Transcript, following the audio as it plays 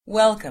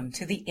Welcome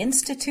to the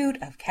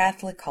Institute of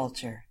Catholic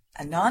Culture,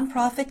 a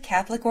nonprofit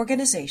Catholic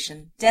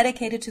organization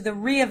dedicated to the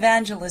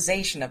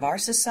re-evangelization of our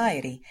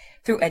society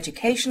through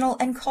educational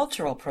and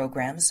cultural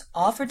programs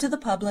offered to the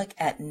public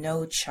at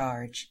no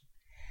charge.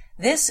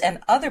 This and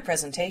other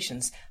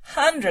presentations,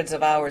 hundreds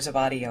of hours of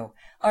audio,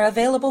 are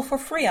available for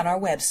free on our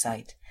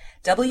website,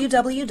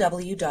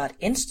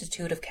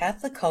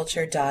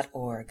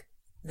 www.instituteofcatholicculture.org.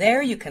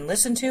 There you can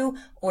listen to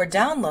or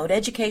download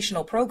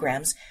educational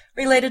programs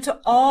related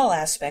to all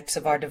aspects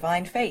of our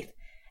divine faith,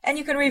 and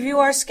you can review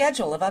our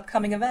schedule of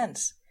upcoming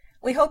events.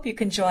 We hope you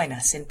can join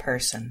us in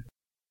person.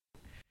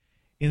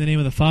 In the name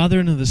of the Father,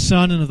 and of the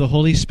Son, and of the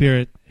Holy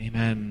Spirit.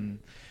 Amen.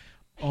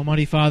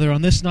 Almighty Father,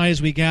 on this night as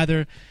we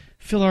gather,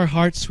 fill our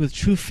hearts with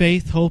true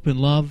faith, hope, and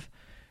love.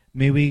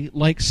 May we,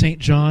 like St.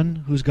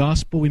 John, whose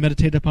gospel we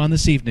meditate upon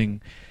this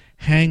evening,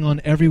 hang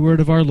on every word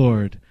of our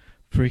Lord,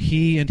 for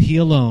He and He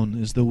alone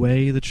is the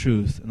way, the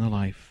truth, and the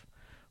life.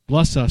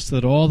 Bless us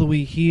that all that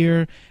we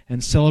hear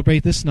and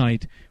celebrate this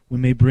night we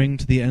may bring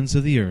to the ends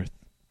of the earth.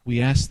 We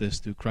ask this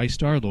through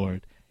Christ our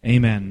Lord.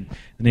 Amen. In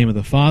the name of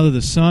the Father,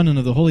 the Son, and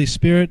of the Holy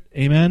Spirit.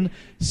 Amen.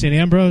 St.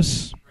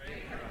 Ambrose.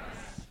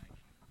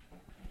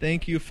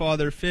 Thank you,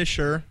 Father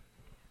Fisher.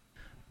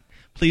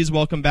 Please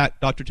welcome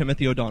back Dr.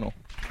 Timothy O'Donnell.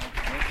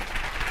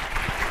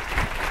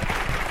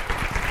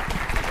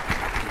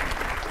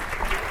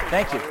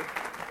 Thank you.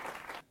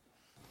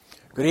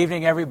 Good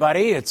evening,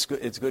 everybody. It's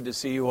good to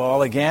see you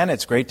all again.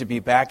 It's great to be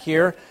back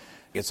here.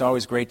 It's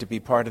always great to be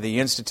part of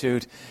the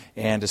Institute,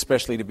 and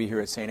especially to be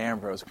here at St.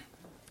 Ambrose.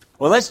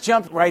 Well, let's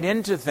jump right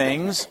into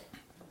things.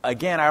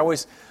 Again, I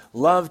always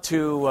love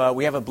to,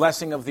 we have a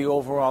blessing of the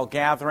overall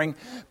gathering,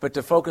 but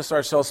to focus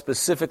ourselves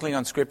specifically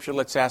on Scripture,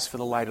 let's ask for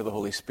the light of the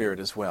Holy Spirit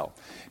as well.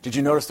 Did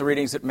you notice the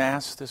readings at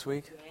Mass this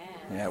week?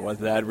 Yeah, was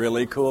that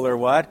really cool or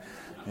what?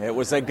 It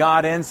was a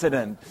God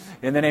incident.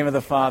 In the name of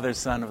the Father,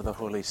 Son, of the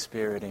Holy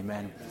Spirit,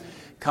 amen.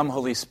 Come,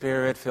 Holy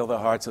Spirit, fill the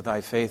hearts of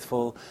thy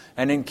faithful,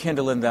 and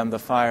enkindle in them the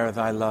fire of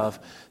thy love.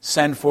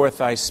 Send forth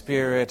thy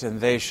Spirit,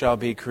 and they shall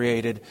be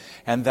created,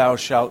 and thou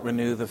shalt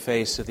renew the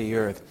face of the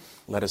earth.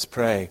 Let us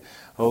pray.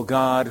 O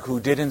God, who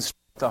did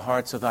instruct the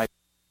hearts of thy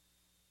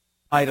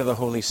light of the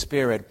Holy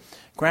Spirit,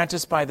 grant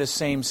us by the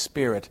same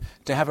Spirit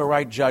to have a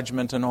right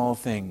judgment in all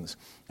things,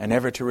 and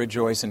ever to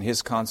rejoice in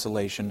His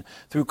consolation,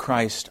 through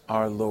Christ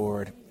our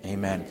Lord.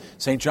 Amen.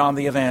 St. John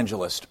the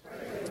Evangelist.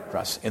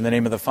 In the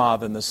name of the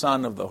Father, and the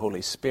Son, of the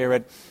Holy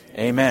Spirit.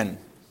 Amen.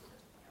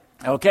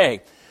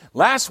 Okay.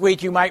 Last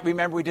week, you might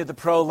remember we did the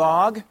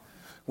prologue,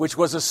 which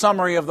was a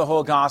summary of the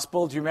whole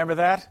gospel. Do you remember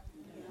that?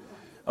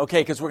 Okay,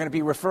 because we're going to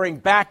be referring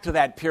back to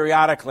that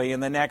periodically in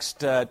the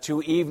next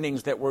 2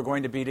 evenings that we're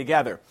going to be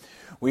together.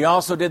 We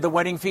also did the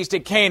wedding feast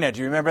at Cana. Do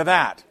you remember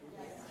that?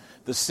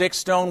 The 6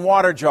 stone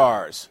water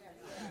jars,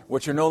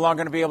 which are no longer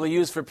going to be able to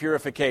use for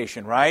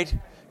purification, right?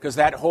 Because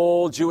that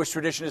whole Jewish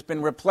tradition has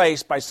been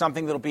replaced by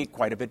something that will be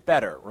quite a bit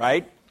better,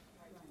 right?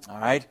 All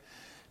right?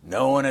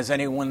 No one has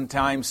any one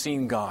time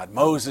seen God.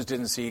 Moses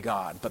didn't see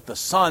God, but the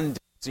Son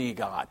did see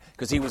God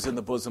because He was in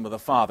the bosom of the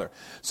Father.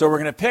 So we're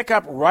going to pick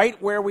up right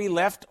where we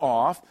left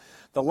off.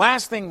 The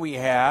last thing we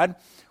had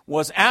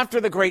was after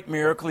the great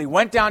miracle, He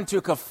went down to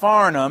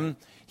Capharnaum,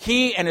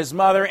 He and His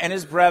mother and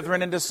His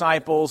brethren and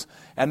disciples,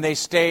 and they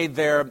stayed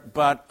there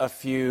but a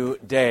few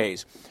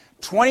days.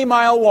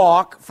 20-mile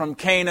walk from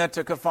Cana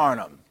to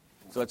Capharnaum.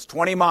 So it's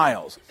 20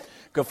 miles.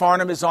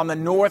 Capharnaum is on the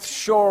north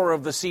shore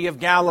of the Sea of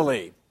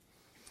Galilee.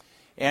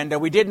 And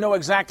we didn't know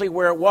exactly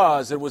where it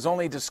was. It was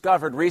only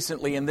discovered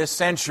recently in this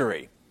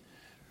century.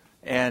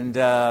 And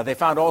they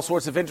found all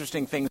sorts of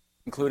interesting things,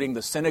 including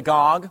the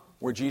synagogue,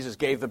 where Jesus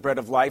gave the bread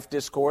of life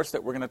discourse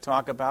that we're going to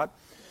talk about.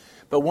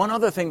 But one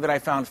other thing that I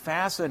found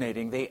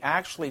fascinating, they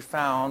actually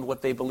found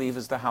what they believe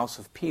is the house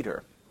of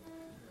Peter,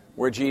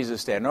 where Jesus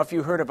stayed. I don't know if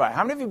you heard about it.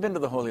 How many of you have been to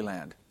the Holy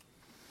Land?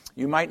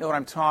 You might know what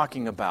I'm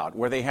talking about,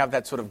 where they have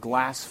that sort of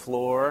glass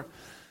floor.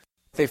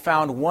 They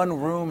found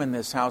one room in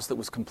this house that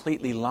was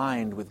completely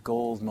lined with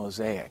gold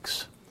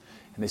mosaics.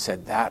 And they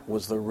said that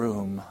was the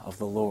room of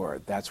the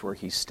Lord. That's where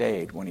He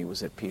stayed when He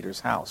was at Peter's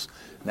house.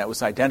 And that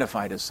was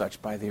identified as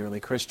such by the early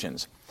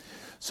Christians.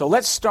 So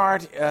let's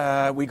start.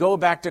 We go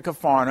back to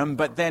Capharnaum,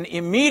 but then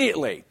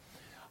immediately,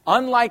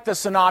 unlike the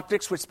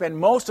synoptics, which spend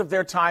most of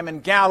their time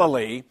in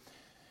Galilee,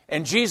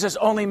 and Jesus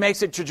only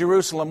makes it to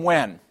Jerusalem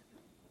when?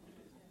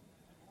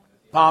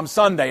 Palm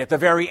Sunday, at the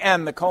very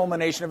end, the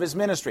culmination of His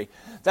ministry.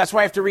 That's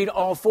why I have to read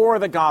all 4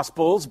 of the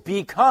Gospels,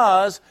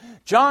 because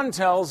John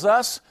tells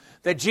us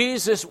that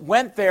Jesus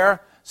went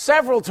there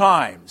several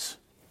times.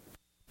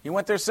 He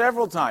went there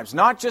several times,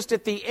 not just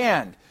at the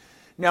end.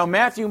 Now,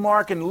 Matthew,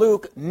 Mark, and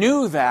Luke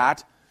knew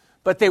that,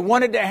 but they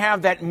wanted to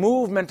have that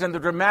movement and the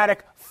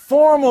dramatic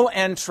formal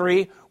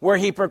entry where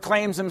He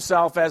proclaims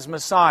Himself as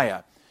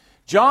Messiah.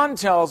 John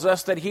tells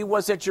us that He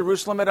was at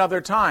Jerusalem at other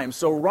times.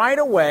 So right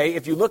away,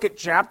 if you look at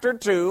chapter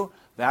 2,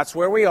 that's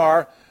where we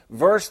are,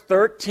 verse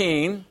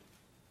 13,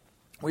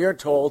 we are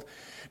told,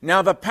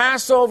 now the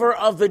Passover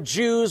of the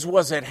Jews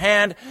was at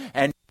hand,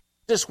 and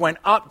Jesus went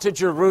up to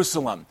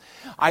Jerusalem.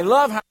 I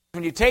love how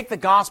When you take the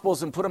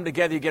Gospels and put them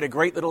together, you get a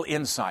great little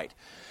insight.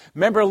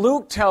 Remember,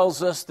 Luke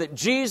tells us that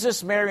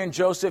Jesus, Mary, and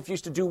Joseph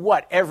used to do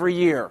what every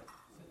year?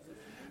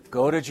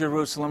 Go to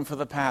Jerusalem for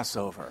the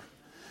Passover.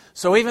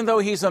 So even though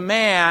he's a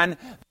man,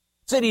 the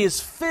city is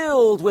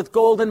filled with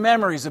golden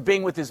memories of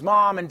being with his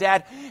mom and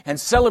dad and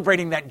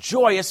celebrating that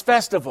joyous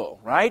festival,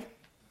 right?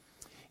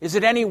 Is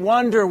it any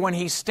wonder when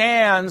he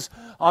stands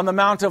on the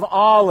Mount of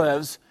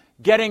Olives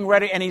getting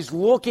ready and he's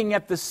looking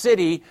at the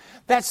city,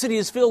 that city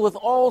is filled with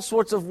all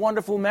sorts of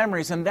wonderful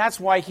memories, and that's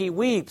why he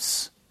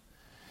weeps.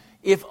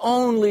 If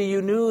only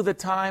you knew the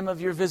time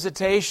of your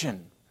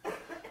visitation.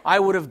 I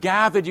would have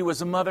gathered you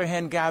as a mother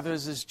hen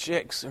gathers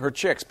her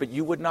chicks, but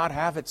you would not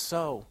have it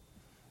so.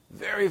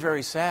 Very,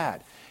 very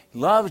sad. He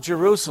loves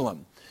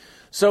Jerusalem.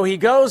 So he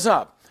goes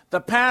up.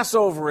 The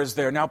Passover is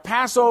there. Now,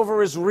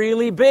 Passover is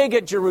really big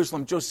at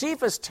Jerusalem.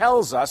 Josephus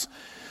tells us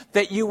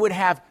that you would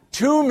have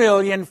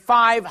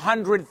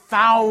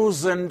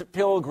 2,500,000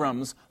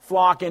 pilgrims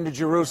flock into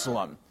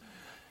Jerusalem.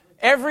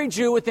 Every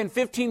Jew within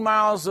 15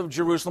 miles of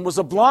Jerusalem was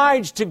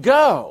obliged to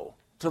go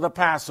to the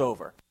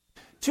Passover.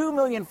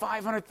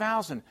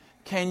 2,500,000.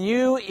 Can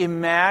you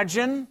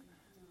imagine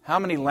how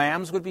many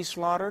lambs would be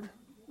slaughtered?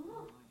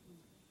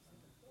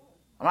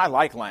 I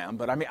like lamb,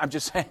 but I'm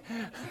just saying,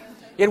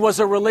 it was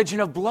a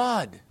religion of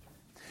blood.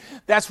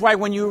 That's why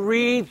when you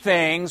read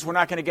things, we're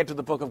not going to get to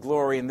the Book of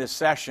Glory in this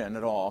session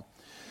at all,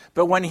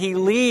 but when he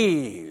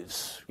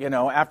leaves,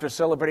 after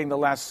celebrating the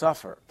Last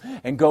Supper,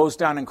 and goes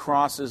down and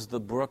crosses the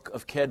brook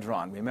of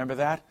Kedron, remember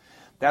that?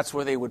 That's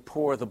where they would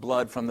pour the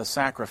blood from the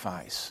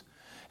sacrifice.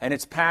 And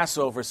it's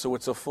Passover, so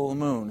it's a full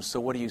moon.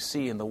 So what do you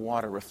see in the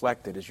water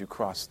reflected as you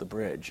cross the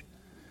bridge?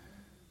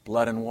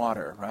 Blood and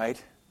water,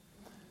 right?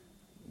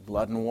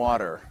 Blood and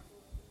water.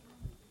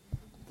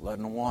 Blood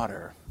and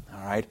water.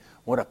 All right?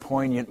 What a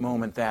poignant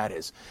moment that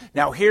is.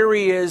 Now here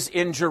he is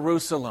in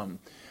Jerusalem,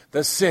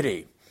 the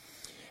city.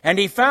 And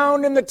he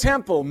found in the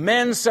temple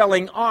men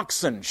selling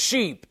oxen,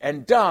 sheep,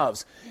 and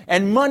doves,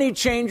 and money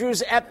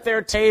changers at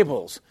their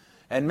tables.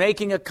 And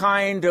making a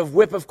kind of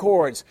whip of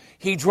cords,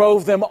 he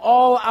drove them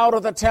all out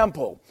of the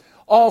temple.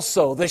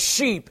 Also the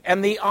sheep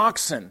and the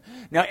oxen.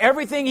 Now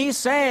everything he's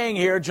saying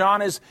here,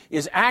 John, is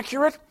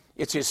accurate,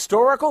 it's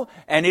historical,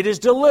 and it is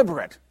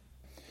deliberate.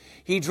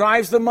 He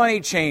drives the money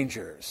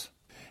changers.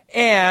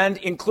 And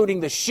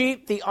including the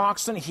sheep, the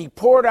oxen, he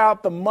poured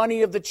out the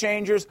money of the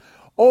changers,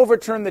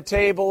 overturned the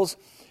tables,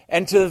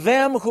 and to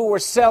them who were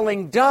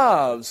selling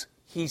doves,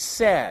 he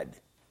said.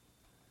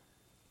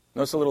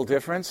 Notice a little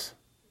difference?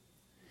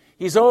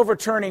 He's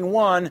overturning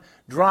one,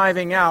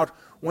 driving out.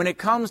 When it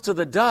comes to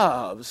the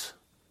doves,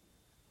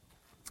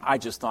 I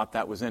just thought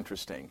that was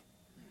interesting.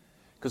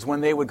 Because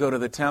when they would go to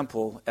the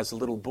temple as a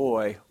little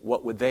boy,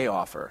 what would they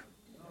offer?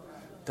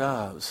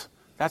 Doves.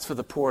 That's for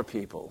the poor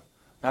people.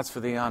 That's for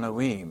the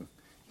Anoim.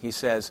 He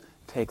says,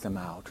 take them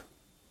out.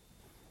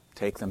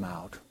 Take them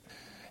out.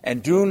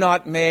 And do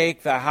not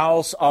make the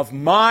house of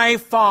my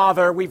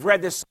Father. We've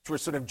read this, we're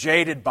sort of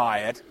jaded by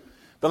it.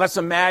 But let's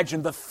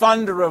imagine the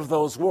thunder of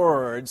those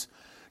words.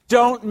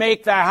 Don't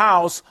make the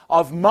house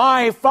of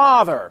my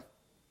Father.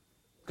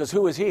 Because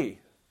who is he?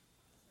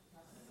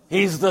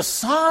 He's the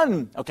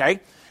Son.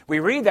 Okay? We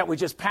read that, we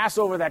just pass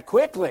over that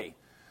quickly.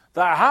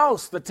 The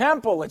house, the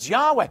temple, it's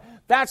Yahweh.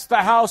 That's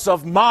the house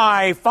of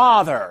my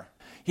Father.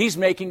 He's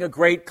making a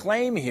great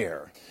claim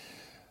here.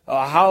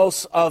 A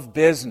house of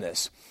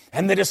business.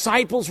 And the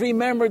disciples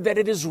remembered that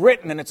it is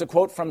written, and it's a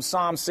quote from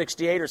Psalm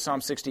 68 or Psalm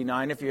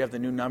 69 if you have the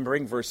new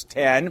numbering, verse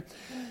 10.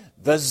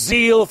 The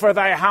zeal for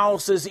thy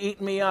house has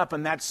eaten me up.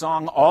 And that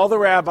song, all the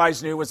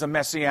rabbis knew, was a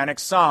messianic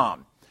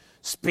psalm,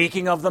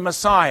 speaking of the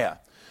Messiah.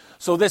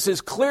 So this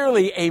is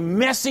clearly a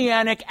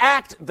messianic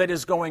act that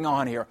is going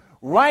on here,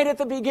 right at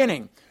the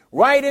beginning,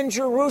 right in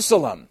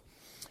Jerusalem.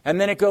 And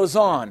then it goes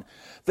on.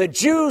 The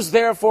Jews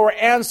therefore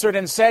answered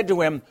and said to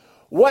him,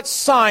 what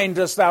sign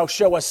dost thou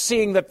show us,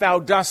 seeing that thou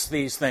dost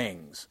these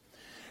things?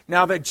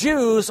 Now the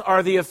Jews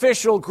are the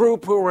official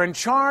group who are in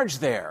charge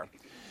there,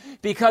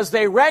 because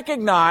they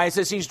recognize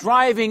as he's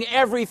driving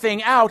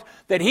everything out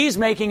that he's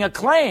making a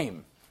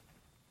claim.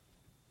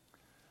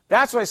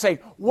 That's why I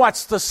say,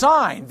 what's the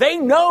sign? They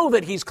know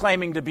that he's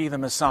claiming to be the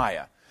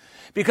Messiah.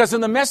 Because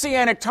in the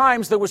Messianic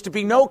times, there was to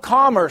be no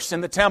commerce in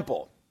the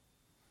temple.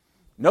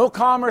 No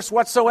commerce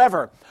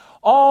whatsoever.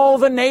 All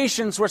the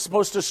nations were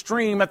supposed to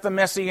stream at the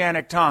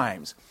Messianic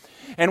times.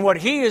 And what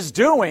he is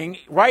doing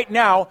right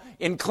now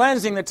in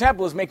cleansing the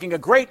temple is making a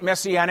great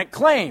Messianic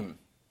claim.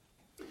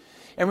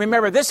 And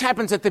remember, this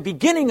happens at the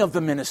beginning of the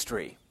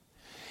ministry.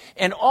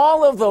 And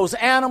all of those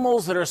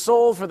animals that are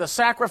sold for the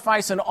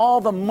sacrifice and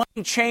all the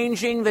money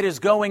changing that is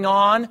going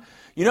on,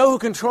 you know who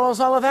controls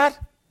all of that?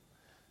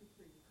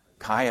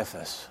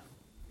 Caiaphas,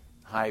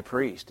 high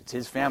priest. It's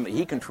his family.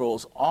 He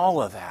controls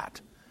all of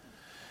that.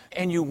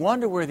 And you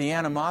wonder where the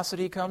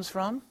animosity comes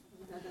from?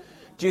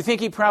 Do you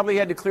think he probably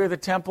had to clear the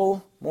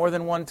temple more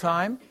than one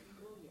time?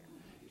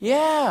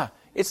 Yeah,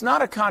 it's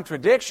not a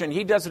contradiction.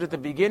 He does it at the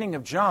beginning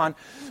of John.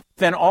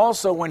 Then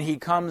also when he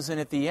comes in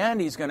at the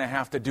end, he's going to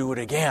have to do it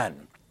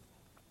again.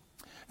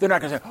 They're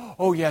not going to say,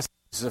 oh yes,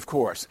 of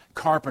course,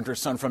 carpenter's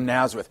son from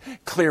Nazareth.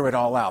 Clear it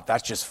all out.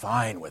 That's just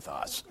fine with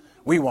us.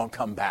 We won't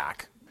come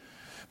back.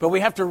 But we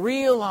have to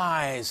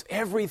realize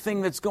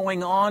everything that's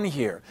going on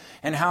here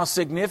and how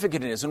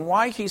significant it is and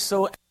why he's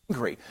so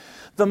angry.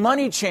 The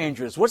money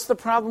changers. What's the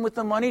problem with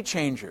the money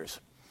changers?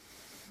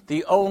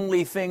 The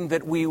only thing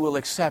that we will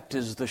accept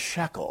is the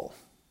shekel.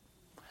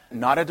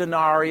 Not a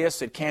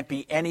denarius. It can't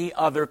be any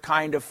other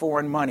kind of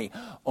foreign money.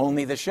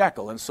 Only the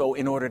shekel. And so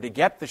in order to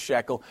get the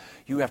shekel,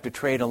 you have to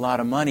trade a lot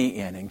of money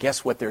in. And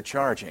guess what they're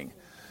charging?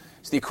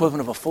 It's the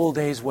equivalent of a full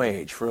day's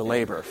wage for a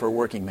laborer, for a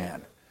working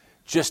man,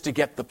 just to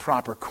get the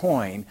proper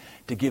coin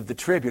to give the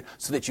tribute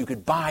so that you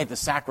could buy the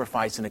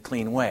sacrifice in a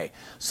clean way.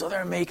 So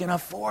they're making a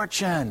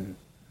fortune.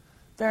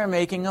 They're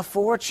making a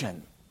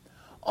fortune.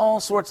 All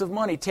sorts of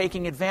money,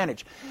 taking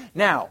advantage.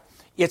 Now,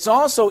 it's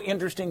also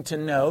interesting to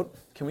note,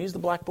 can we use the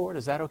blackboard?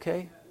 Is that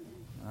okay?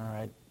 All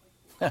right.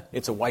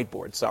 It's a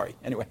whiteboard, sorry.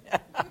 Anyway,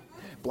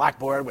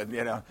 blackboard with,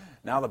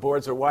 now the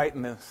boards are white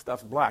and the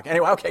stuff's black.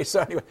 Anyway,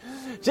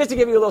 just to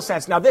give you a little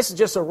sense. Now, this is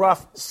just a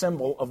rough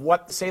symbol of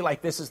what, say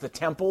like this is the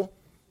temple,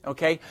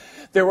 okay?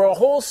 There were a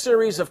whole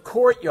series of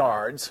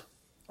courtyards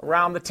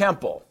around the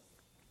temple,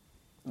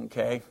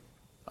 okay?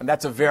 And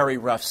that's a very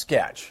rough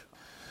sketch.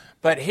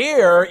 But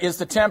here is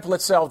the temple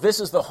itself. This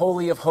is the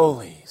Holy of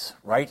Holies,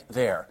 right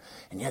there.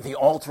 And you have the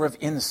altar of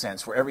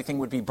incense where everything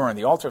would be burned.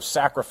 The altar of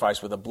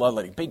sacrifice with the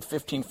bloodletting. Big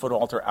 15-foot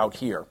altar out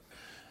here.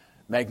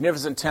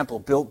 Magnificent temple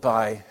built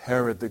by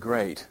Herod the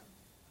Great.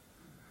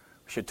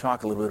 We should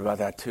talk a little bit about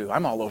that too.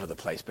 I'm all over the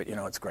place, but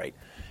it's great.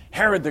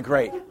 Herod the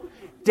Great.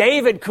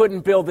 David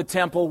couldn't build the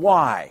temple.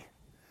 Why?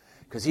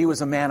 Because he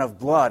was a man of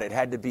blood. It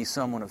had to be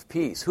someone of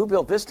peace. Who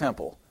built this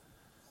temple?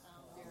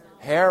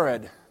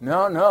 Herod.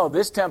 No,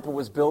 this temple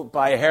was built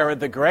by Herod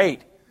the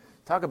Great.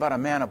 Talk about a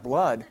man of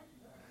blood.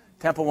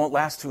 Temple won't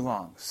last too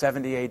long,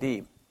 70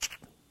 A.D.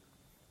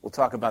 We'll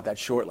talk about that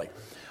shortly.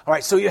 All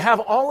right, so you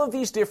have all of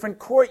these different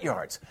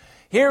courtyards.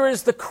 Here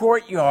is the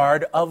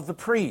courtyard of the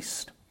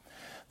priest.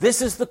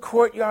 This is the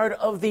courtyard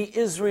of the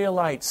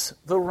Israelites,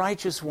 the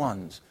righteous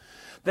ones.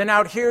 Then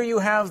out here you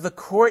have the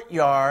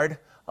courtyard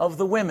of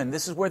the women.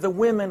 This is where the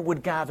women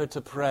would gather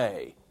to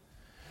pray.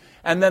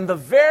 And then the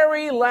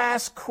very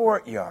last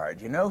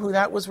courtyard, you know who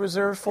that was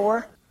reserved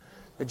for?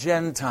 The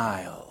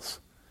Gentiles.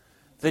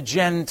 The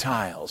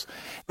Gentiles.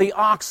 The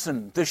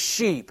oxen, the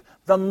sheep,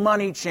 the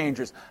money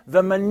changers,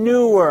 the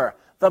manure,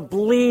 the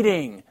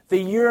bleeding, the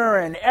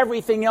urine,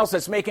 everything else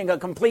that's making a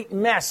complete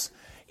mess.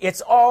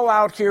 It's all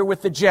out here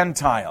with the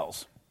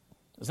Gentiles.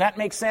 Does that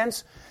make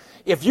sense?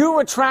 If you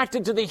were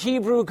attracted to the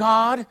Hebrew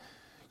God,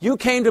 you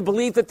came to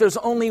believe that there's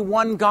only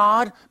one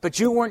God, but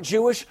you weren't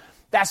Jewish,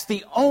 that's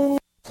the only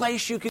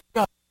place you could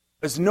go. It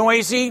was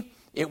noisy,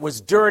 it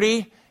was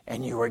dirty,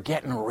 and you were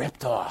getting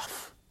ripped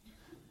off.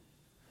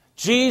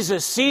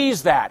 Jesus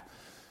sees that.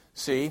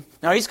 See?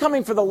 Now he's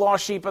coming for the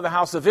lost sheep of the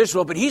house of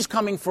Israel, but he's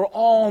coming for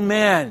all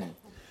men.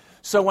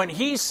 So when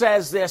he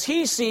says this,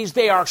 he sees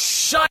they are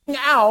shutting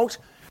out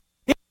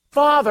his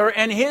Father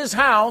and his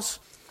house,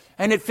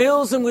 and it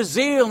fills him with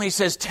zeal, and he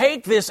says,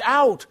 take this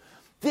out.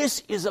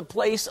 This is a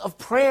place of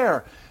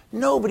prayer.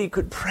 Nobody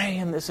could pray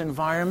in this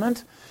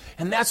environment.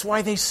 And that's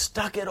why they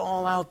stuck it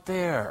all out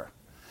there.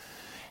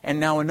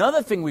 And now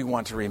another thing we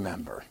want to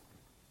remember.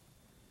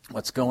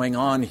 What's going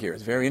on here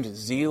is very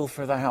interesting. Zeal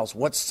for the house.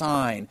 What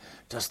sign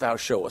dost thou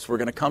show us? We're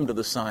going to come to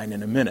the sign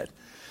in a minute.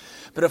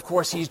 But of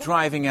course he's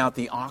driving out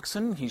the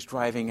oxen. He's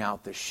driving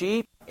out the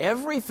sheep.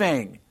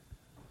 Everything.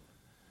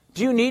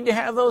 Do you need to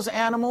have those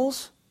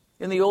animals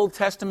in the Old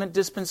Testament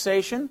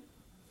dispensation?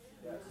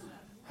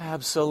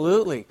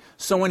 Absolutely.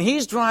 So when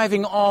he's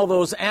driving all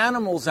those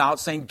animals out,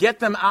 saying, get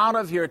them out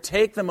of here,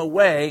 take them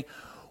away,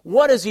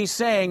 what is he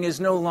saying is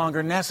no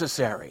longer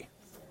necessary?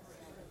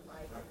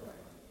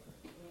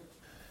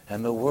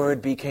 And the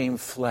Word became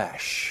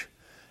flesh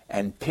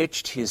and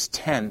pitched his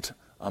tent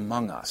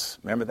among us.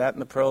 Remember that in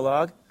the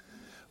prologue?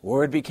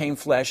 Word became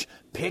flesh,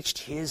 pitched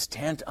his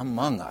tent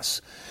among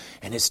us.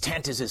 And his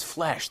tent is his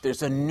flesh.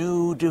 There's a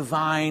new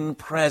divine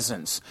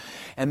presence.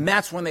 And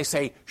that's when they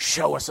say,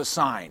 show us a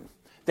sign.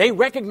 They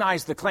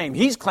recognize the claim.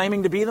 He's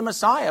claiming to be the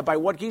Messiah by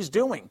what he's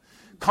doing.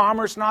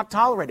 Commerce not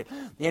tolerated.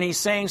 And he's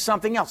saying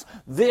something else.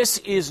 This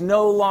is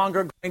no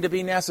longer going to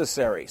be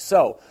necessary.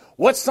 So,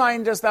 what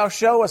sign dost thou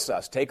show us?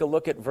 Take a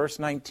look at verse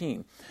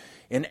 19.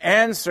 In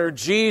answer,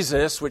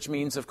 Jesus, which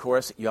means, of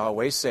course,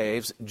 Yahweh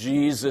saves,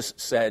 Jesus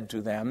said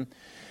to them,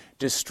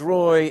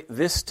 destroy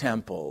this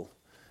temple,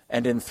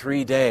 and in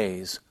 3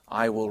 days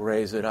I will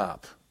raise it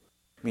up.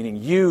 Meaning,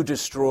 you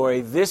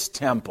destroy this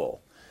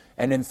temple,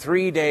 and in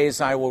 3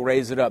 days I will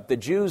raise it up. The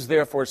Jews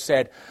therefore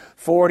said,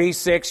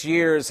 46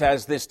 years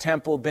has this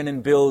temple been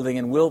in building,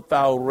 and wilt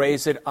thou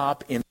raise it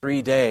up in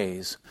 3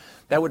 days?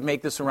 That would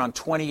make this around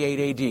 28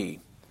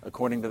 A.D.,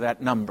 according to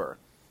that number.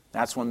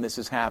 That's when this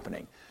is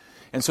happening.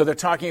 And so they're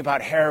talking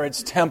about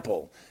Herod's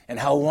temple and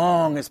how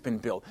long it's been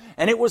built.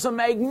 And it was a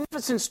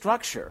magnificent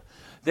structure.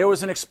 There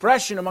was an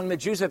expression among the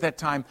Jews at that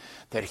time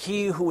that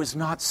he who has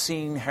not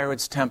seen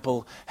Herod's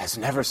temple has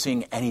never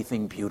seen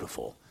anything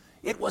beautiful.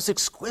 It was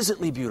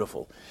exquisitely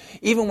beautiful.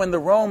 Even when the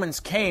Romans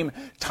came,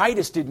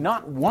 Titus did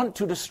not want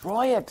to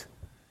destroy it.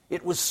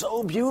 It was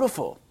so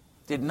beautiful.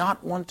 Did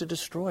not want to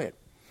destroy it.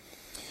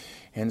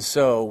 And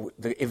so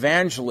the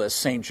evangelist,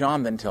 St.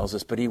 John, then tells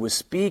us, but he was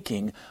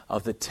speaking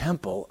of the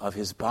temple of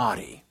his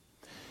body.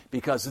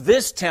 Because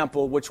this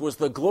temple, which was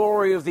the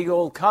glory of the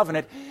old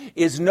covenant,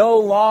 is no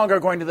longer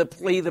going to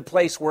be the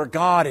place where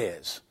God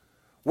is.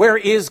 Where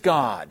is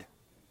God?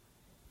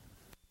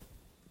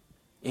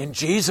 In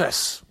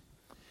Jesus.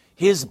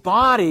 His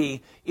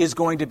body is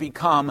going to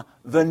become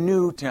the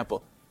new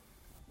temple.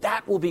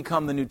 That will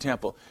become the new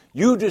temple.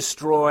 You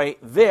destroy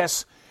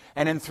this,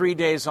 and in 3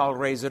 days I'll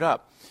raise it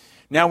up.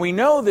 Now we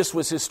know this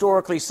was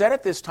historically said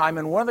at this time,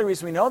 and one of the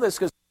reasons we know this is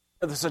because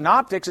the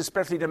synoptics,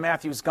 especially to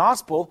Matthew's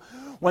gospel,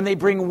 when they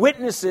bring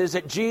witnesses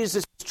at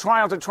Jesus'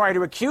 trial to try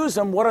to accuse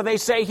him, what do they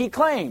say he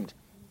claimed?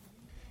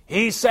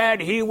 He said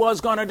he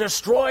was going to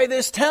destroy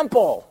this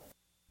temple.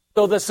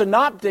 So the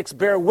synoptics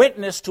bear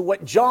witness to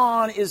what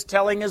John is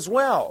telling as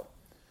well,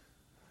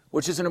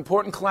 which is an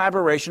important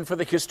collaboration for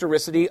the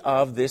historicity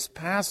of this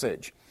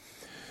passage.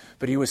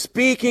 But he was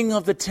speaking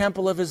of the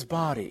temple of his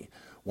body.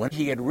 When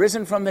he had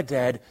risen from the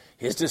dead,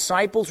 his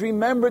disciples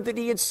remembered that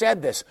he had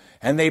said this,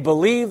 and they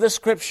believed the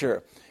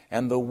Scripture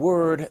and the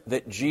word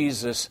that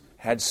Jesus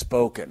had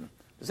spoken.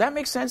 Does that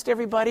make sense to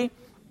everybody?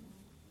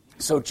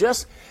 So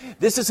this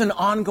is an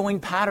ongoing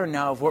pattern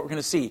now of what we're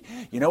going to see.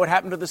 You know what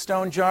happened to the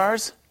stone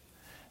jars?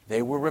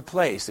 They were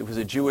replaced. It was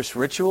a Jewish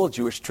ritual,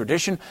 Jewish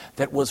tradition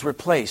that was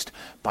replaced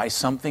by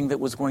something that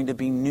was going to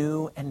be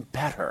new and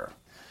better.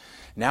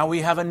 Now we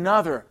have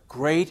another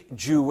great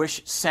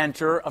Jewish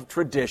center of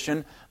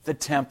tradition, the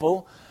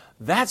temple.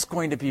 That's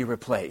going to be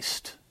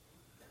replaced.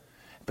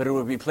 But it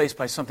will be replaced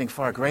by something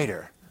far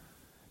greater.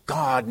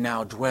 God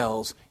now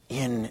dwells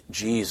in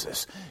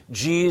Jesus.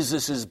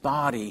 Jesus'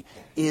 body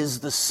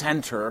is the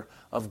center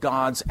of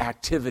God's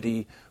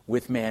activity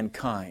with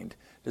mankind.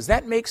 Does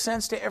that make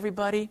sense to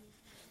everybody?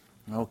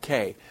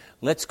 Okay,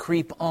 let's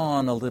creep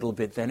on a little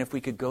bit then, if we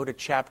could go to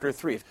chapter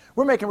 3.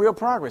 We're making real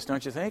progress,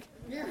 don't you think?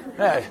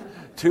 Yeah.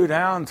 2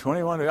 down,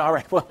 21. All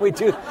right, well, we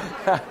do.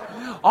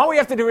 All we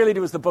have to really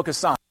do is the book of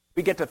Psalms.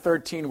 We get to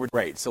 13, we're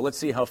great. So let's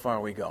see how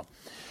far we go.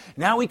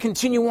 Now we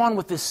continue on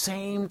with the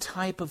same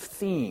type of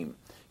theme.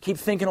 Keep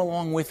thinking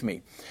along with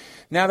me.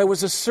 Now there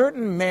was a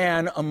certain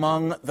man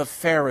among the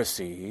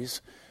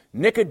Pharisees,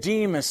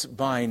 Nicodemus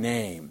by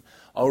name,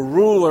 a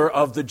ruler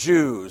of the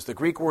Jews. The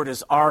Greek word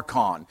is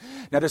archon.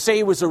 Now to say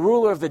he was a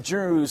ruler of the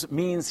Jews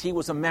means he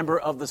was a member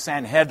of the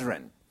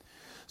Sanhedrin.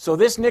 So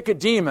this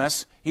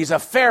Nicodemus, he's a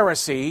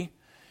Pharisee,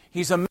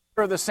 he's a member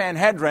of the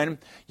Sanhedrin.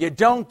 You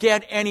don't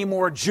get any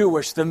more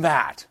Jewish than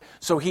that.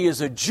 So he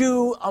is a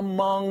Jew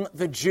among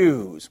the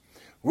Jews,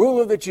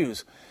 ruler of the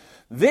Jews.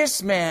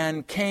 This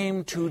man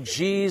came to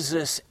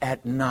Jesus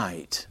at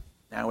night.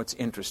 Now it's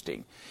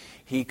interesting.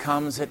 He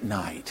comes at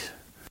night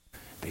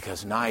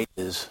because night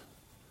is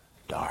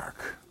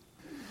dark.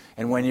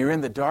 And when you're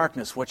in the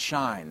darkness, what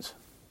shines?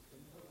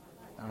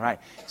 All right,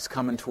 he's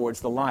coming towards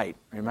the light.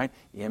 Right?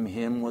 In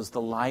him was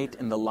the light,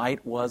 and the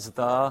light was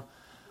the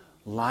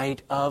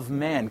light of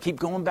men. Keep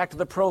going back to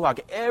the prologue.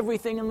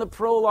 Everything in the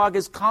prologue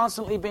is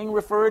constantly being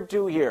referred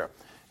to here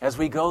as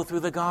we go through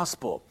the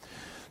gospel.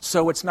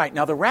 So it's night.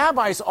 Now the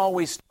rabbis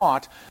always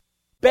taught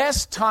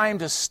best time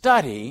to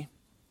study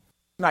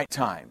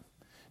nighttime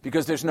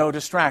because there's no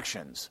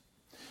distractions.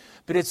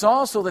 But it's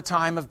also the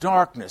time of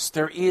darkness.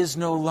 There is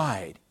no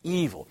light,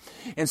 evil.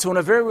 And so in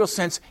a very real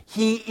sense,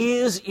 he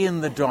is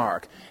in the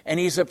dark, and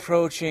he's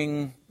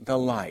approaching the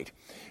light.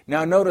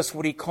 Now notice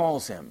what he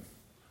calls him,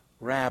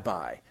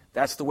 Rabbi.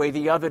 That's the way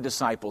the other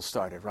disciples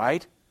started,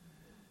 right?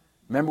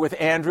 Remember with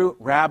Andrew,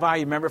 Rabbi,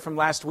 you remember from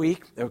last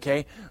week?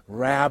 Okay,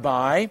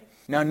 Rabbi.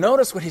 Now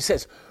notice what he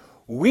says.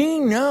 We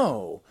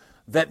know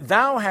that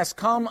thou hast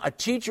come a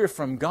teacher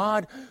from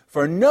God,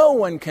 for no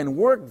one can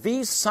work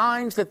these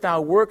signs that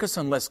thou workest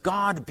unless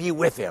God be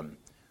with him.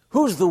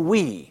 Who's the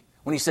we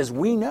when he says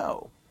we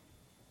know?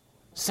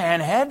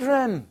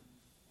 Sanhedrin.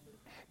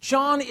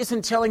 John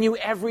isn't telling you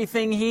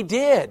everything he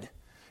did.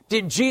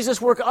 Did Jesus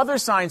work other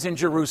signs in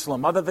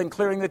Jerusalem other than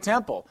clearing the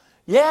temple?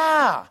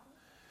 Yeah.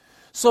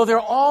 So there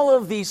are all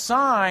of these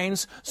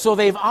signs, so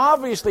they've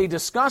obviously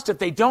discussed it.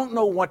 They don't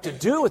know what to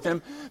do with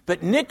them,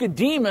 but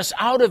Nicodemus,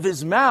 out of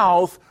his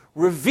mouth,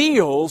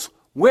 reveals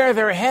where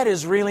their head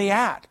is really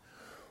at.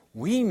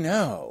 We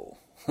know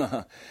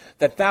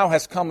that thou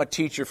hast come a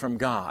teacher from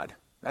God.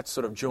 That's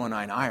sort of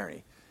Johannine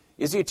irony.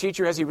 Is he a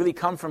teacher? Has he really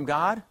come from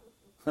God?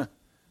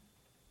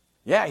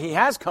 Yeah, he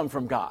has come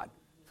from God.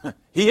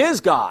 He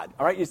is God.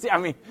 All right, you see,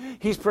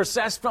 he's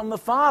processed from the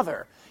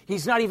Father.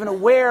 He's not even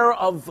aware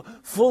of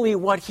fully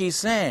what he's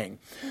saying.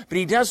 But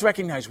he does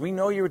recognize, we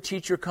know you're a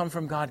teacher come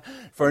from God,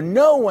 for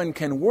no one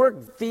can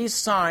work these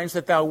signs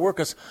that thou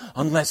workest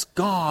unless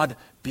God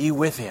be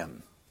with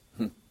him.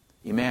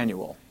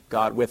 Emmanuel,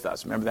 God with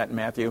us. Remember that in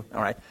Matthew?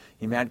 All right.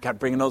 God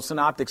bringing those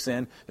synoptics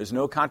in. There's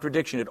no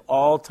contradiction. It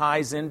all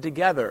ties in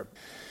together.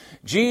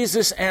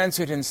 Jesus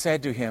answered and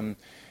said to him,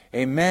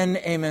 Amen,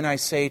 amen, I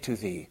say to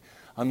thee,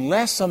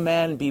 Unless a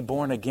man be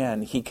born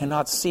again, he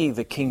cannot see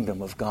the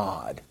kingdom of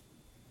God.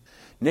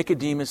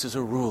 Nicodemus is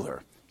a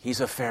ruler.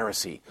 He's a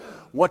Pharisee.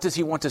 What does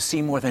he want to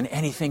see more than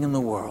anything in the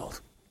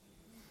world?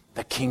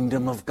 The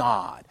kingdom of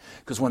God.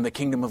 Because when the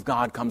kingdom of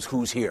God comes,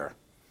 who's here?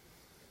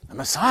 The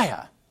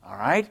Messiah, all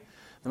right?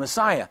 The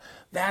Messiah.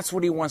 That's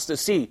what he wants to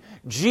see.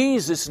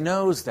 Jesus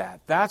knows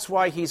that. That's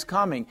why he's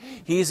coming.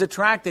 He's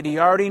attracted. He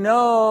already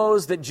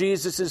knows that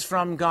Jesus is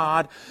from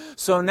God.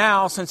 So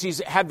now, since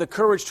he's had the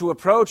courage to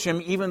approach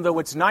him, even though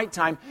it's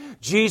nighttime,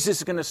 Jesus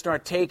is going to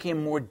start taking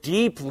him more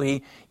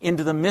deeply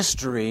into the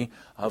mystery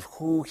of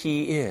who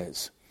he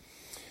is.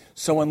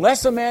 So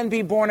unless a man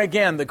be born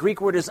again, the Greek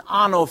word is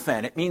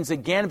anothen. It means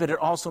again, but it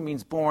also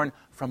means born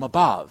from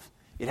above.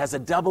 It has a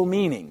double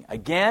meaning,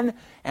 again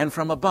and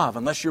from above.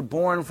 Unless you're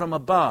born from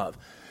above,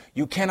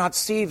 you cannot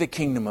see the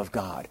kingdom of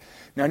God.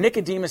 Now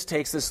Nicodemus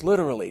takes this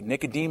literally.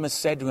 Nicodemus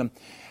said to him,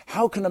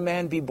 how can a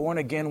man be born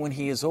again when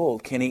he is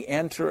old? Can he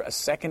enter a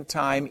second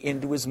time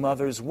into his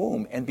mother's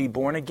womb and be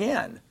born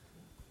again?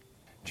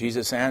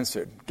 Jesus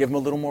answered, give him a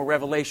little more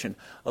revelation,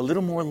 a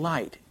little more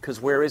light. Because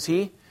where is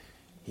he?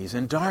 He's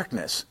in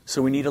darkness.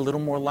 So we need a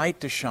little more light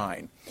to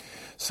shine.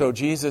 So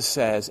Jesus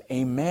says,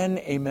 amen,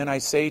 amen, I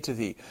say to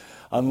thee,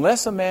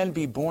 unless a man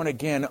be born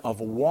again of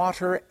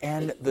water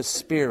and the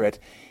Spirit,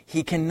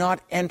 he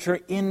cannot enter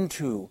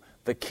into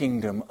the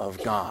kingdom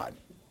of God.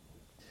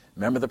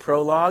 Remember the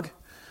prologue?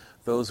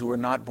 Those who are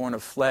not born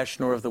of flesh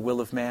nor of the will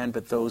of man,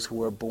 but those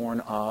who are born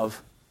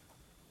of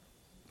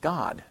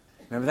God.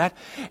 Remember that?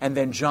 And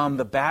then John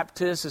the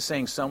Baptist is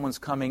saying, someone's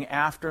coming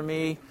after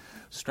me,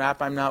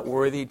 strap I'm not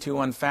worthy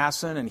to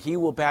unfasten, and he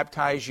will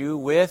baptize you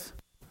with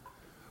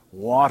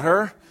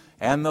water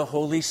and the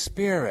Holy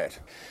Spirit.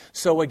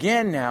 So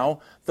again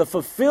now, the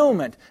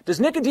fulfillment. Does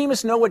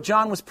Nicodemus know what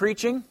John was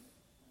preaching?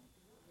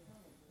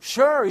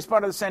 Sure, he's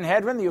part of the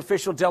Sanhedrin. The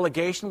official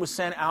delegation was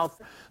sent out.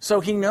 So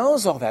he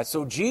knows all that.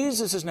 So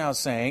Jesus is now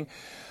saying,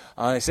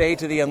 I say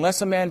to thee,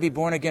 unless a man be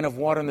born again of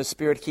water and the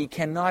Spirit, he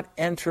cannot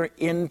enter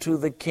into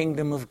the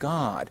kingdom of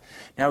God.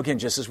 Now again,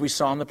 just as we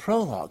saw in the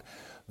prologue,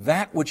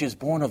 that which is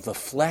born of the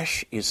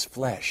flesh is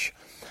flesh.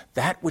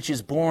 That which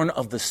is born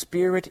of the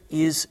Spirit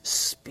is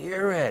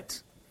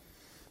spirit.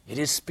 It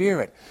is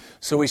spirit.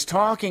 So he's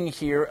talking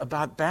here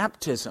about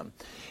baptism.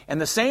 And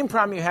the same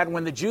problem you had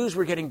when the Jews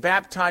were getting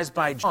baptized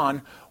by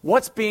John,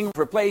 what's being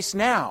replaced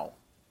now?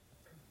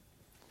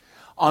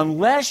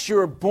 Unless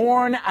you're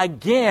born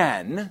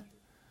again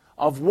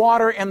of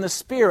water and the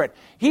Spirit.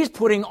 He's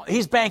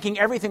banking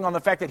everything on the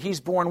fact that he's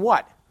born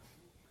what?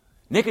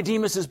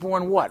 Nicodemus is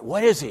born what?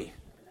 What is he?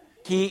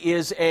 He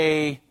is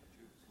a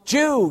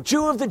Jew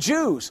of the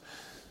Jews.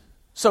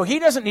 So he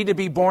doesn't need to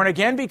be born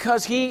again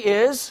because he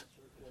is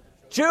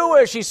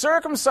Jewish. He's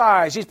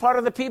circumcised. He's part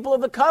of the people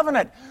of the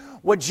covenant.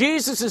 What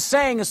Jesus is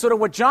saying is sort of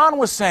what John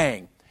was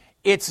saying.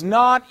 It's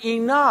not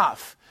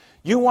enough.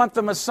 You want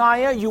the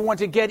Messiah? You want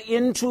to get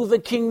into the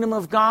kingdom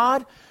of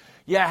God?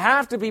 You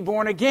have to be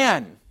born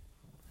again.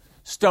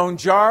 Stone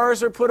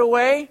jars are put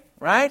away,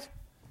 right?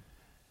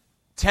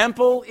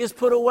 Temple is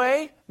put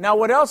away. Now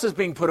what else is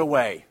being put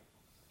away?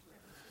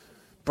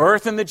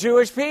 Birth in the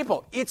Jewish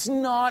people. It's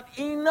not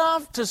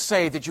enough to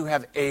say that you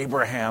have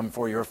Abraham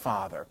for your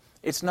father.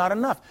 It's not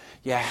enough.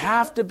 You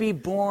have to be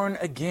born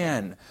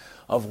again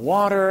of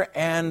water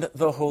and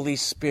the Holy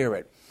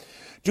Spirit.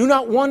 Do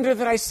not wonder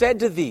that I said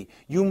to thee,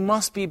 you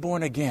must be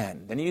born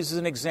again. Then he uses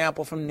an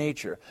example from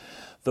nature.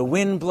 The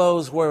wind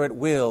blows where it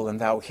will, and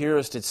thou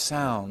hearest its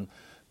sound,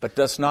 but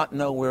dost not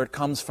know where it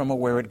comes from or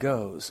where it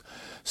goes.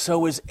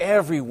 So is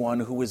everyone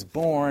who is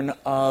born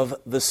of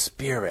the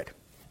Spirit.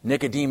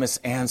 Nicodemus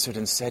answered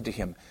and said to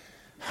him,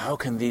 how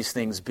can these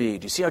things be?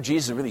 Do you see how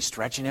Jesus is really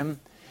stretching him?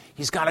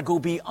 He's got to go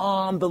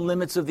beyond the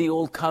limits of the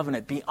old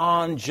covenant,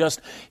 beyond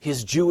just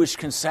his Jewish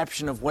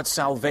conception of what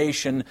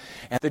salvation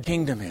and the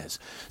kingdom is.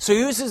 So he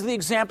uses the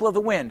example of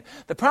the wind.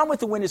 The problem with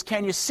the wind is,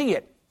 can you see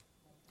it?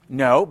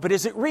 No, but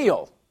is it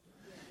real?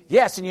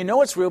 Yes, and you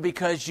know it's real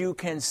because you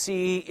can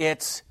see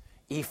its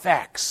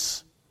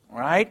effects,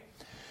 right?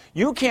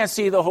 You can't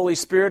see the Holy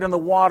Spirit in the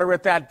water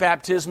at that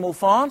baptismal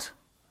font,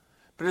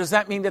 but does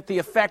that mean that the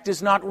effect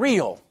is not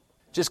real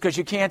just because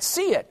you can't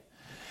see it?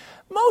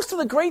 Most of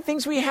the great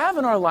things we have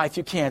in our life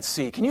you can't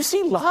see. Can you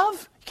see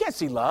love? You can't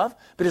see love.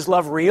 But is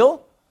love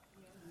real?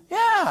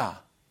 Yeah.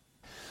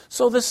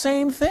 So the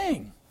same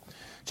thing.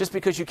 Just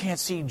because you can't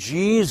see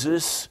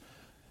Jesus,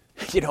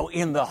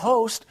 in the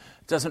host,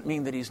 doesn't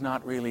mean that he's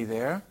not really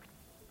there.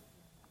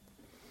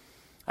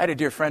 I had a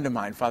dear friend of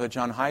mine, Father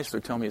John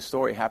Heisler, tell me a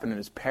story. It happened in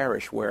his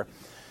parish where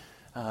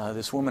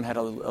this woman had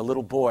a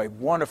little boy,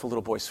 wonderful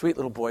little boy, sweet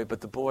little boy, but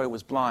the boy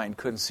was blind,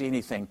 couldn't see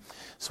anything.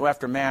 So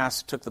after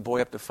Mass, took the boy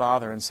up to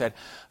Father and said,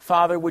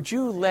 Father, would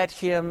you let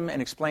him,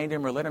 and explain to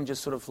him, or let him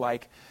just sort of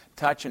like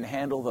touch and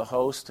handle the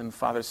host? And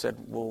Father said,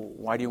 well,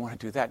 why do you want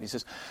to do that? And he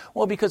says,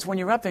 well, because when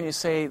you're up there and you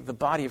say the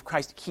body of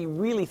Christ, he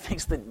really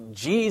thinks that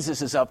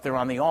Jesus is up there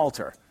on the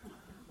altar.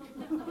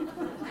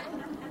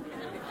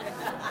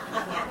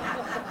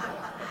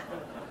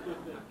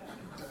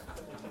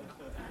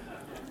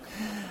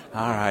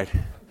 All right.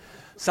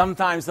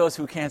 Sometimes those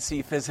who can't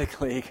see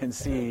physically can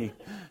see.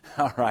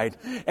 All right.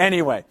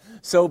 Anyway,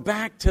 so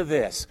back to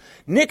this.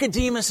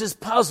 Nicodemus is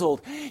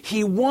puzzled.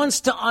 He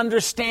wants to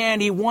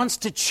understand. He wants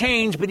to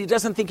change, but he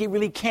doesn't think he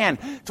really can.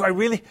 Do I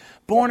really,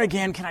 born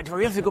again, do I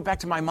really have to go back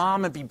to my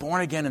mom and be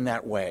born again in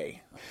that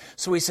way?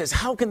 So he says,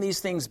 how can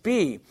these things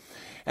be?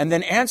 And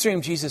then answering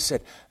him, Jesus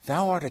said,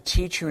 thou art a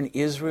teacher in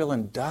Israel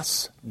and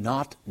dost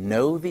not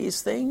know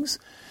these things?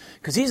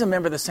 Because he's a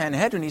member of the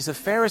Sanhedrin, he's a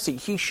Pharisee.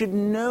 He should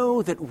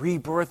know that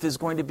rebirth is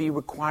going to be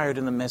required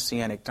in the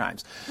Messianic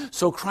times.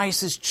 So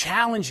Christ is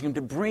challenging him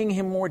to bring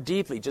him more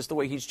deeply, just the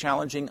way he's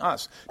challenging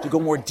us, to go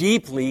more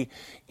deeply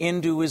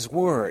into his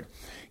word.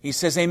 He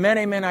says, amen,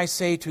 amen, I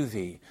say to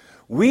thee,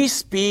 we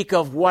speak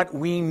of what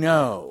we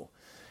know,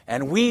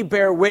 and we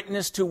bear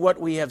witness to what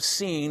we have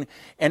seen,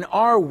 and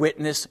our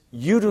witness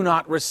you do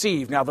not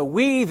receive. Now the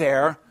we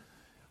there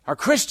are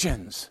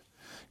Christians.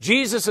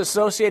 Jesus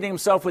associating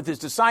himself with his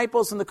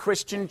disciples in the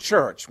Christian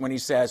church when he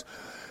says,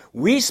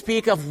 we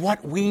speak of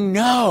what we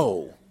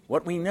know,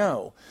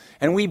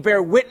 and we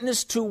bear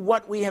witness to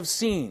what we have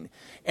seen,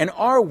 and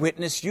our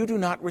witness you do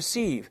not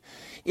receive.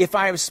 If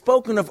I have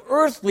spoken of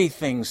earthly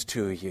things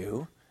to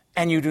you,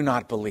 and you do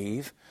not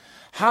believe,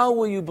 how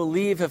will you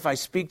believe if I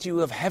speak to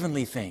you of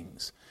heavenly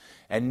things?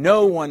 And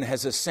no one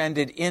has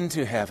ascended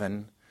into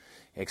heaven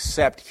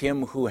except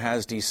him who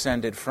has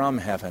descended from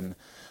heaven,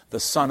 the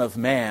Son of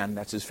Man,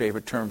 that's his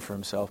favorite term for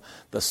himself,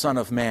 the Son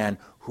of Man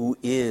who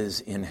is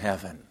in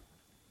heaven.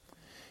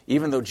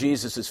 Even though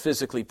Jesus is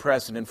physically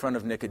present in front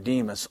of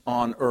Nicodemus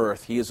on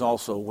earth, he is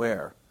also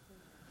where?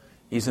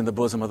 He's in the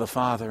bosom of the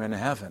Father in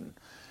heaven.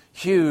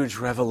 Huge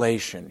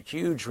revelation,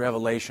 huge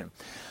revelation.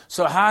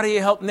 So how do you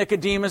help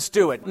Nicodemus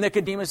do it?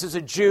 Nicodemus is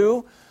a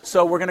Jew,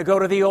 so we're going to go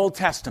to the Old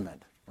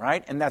Testament,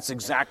 right? And that's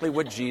exactly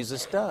what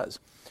Jesus does.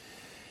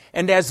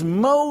 And as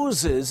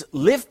Moses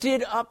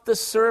lifted up the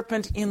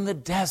serpent in the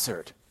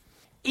desert,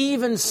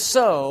 even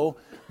so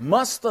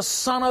must the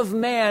Son of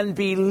Man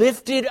be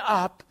lifted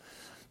up,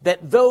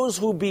 that those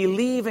who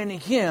believe in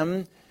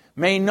him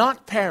may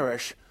not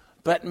perish,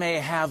 but may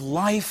have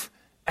life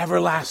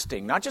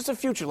everlasting. Not just a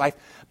future life,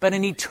 but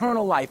an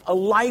eternal life, a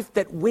life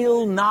that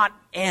will not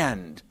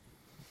end.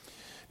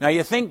 Now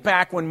you think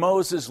back when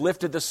Moses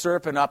lifted the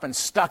serpent up and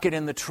stuck it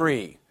in the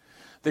tree.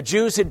 The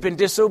Jews had been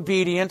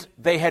disobedient,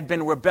 they had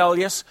been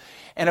rebellious,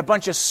 and a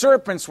bunch of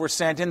serpents were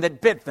sent in that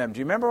bit them. Do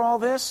you remember all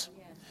this?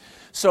 Yes.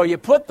 So you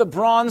put the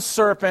bronze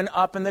serpent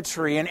up in the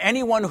tree, and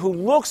anyone who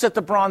looks at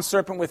the bronze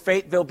serpent with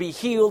faith, they'll be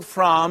healed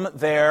from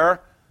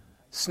their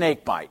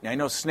snake bite. Now, I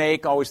know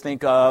snake, always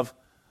think of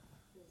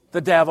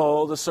the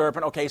devil, the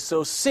serpent. Okay,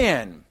 so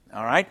sin,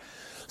 all right?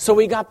 So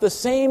we got the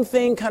same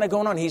thing kind of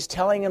going on. He's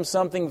telling him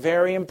something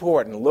very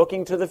important,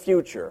 looking to the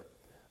future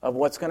of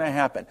what's going to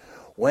happen.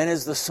 When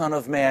is the Son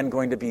of Man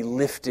going to be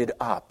lifted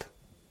up?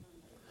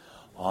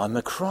 On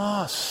the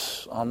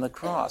cross. On the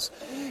cross.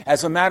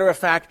 As a matter of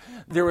fact,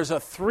 there is a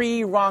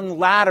 3-rung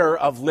ladder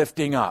of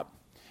lifting up.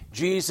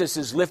 Jesus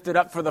is lifted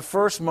up for the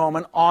first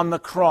moment on the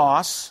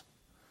cross.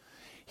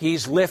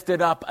 He's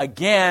lifted up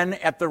again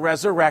at the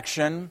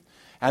resurrection,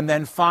 and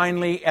then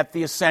finally at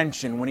the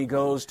ascension when he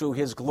goes to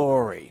his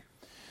glory.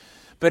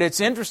 But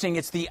it's interesting,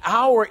 it's the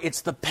hour,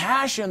 it's the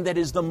passion that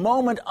is the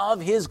moment of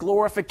his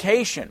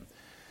glorification.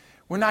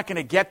 We're not going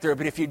to get there,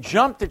 but if you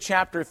jump to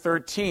chapter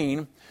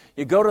 13,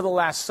 you go to the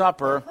Last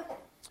Supper,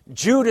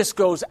 Judas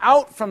goes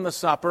out from the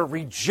supper,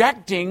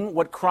 rejecting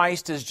what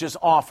Christ has just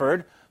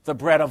offered, the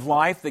bread of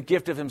life, the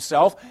gift of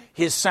himself,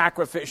 his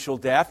sacrificial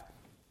death.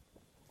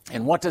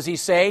 And what does he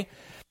say?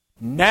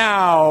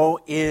 Now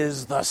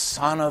is the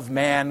Son of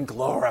Man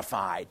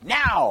glorified.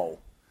 Now!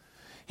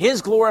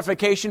 His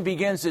glorification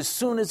begins as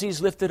soon as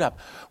he's lifted up.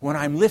 When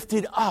I'm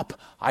lifted up,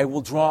 I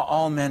will draw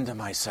all men to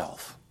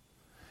myself.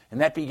 And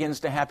that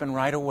begins to happen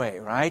right away,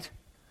 right?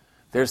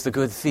 There's the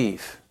good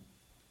thief.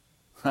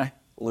 Right,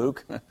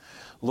 Luke?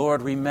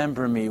 Lord,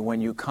 remember me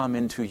when you come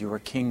into your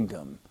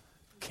kingdom.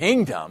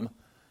 Kingdom?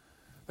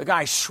 The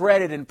guy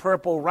shredded in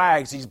purple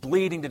rags, he's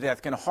bleeding to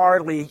death, can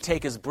hardly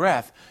take his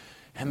breath.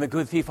 And the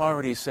good thief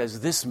already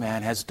says, this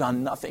man has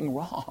done nothing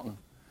wrong.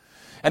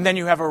 And then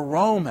you have a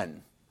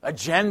Roman, a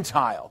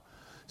Gentile,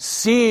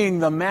 seeing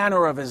the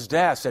manner of his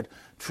death, said,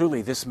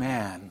 truly this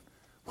man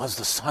was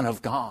the Son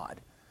of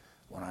God.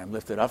 When I'm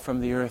lifted up from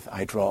the earth,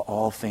 I draw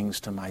all things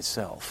to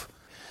myself.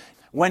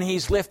 When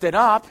he's lifted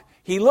up,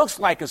 he looks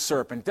like a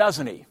serpent,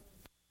 doesn't he?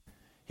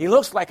 He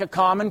looks like a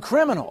common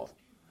criminal.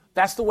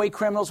 That's the way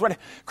criminals were.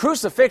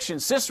 Crucifixion,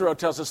 Cicero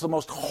tells us, the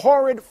most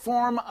horrid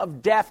form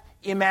of death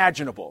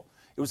imaginable.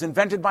 It was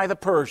invented by the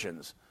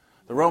Persians.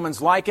 The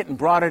Romans liked it and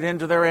brought it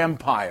into their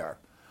empire.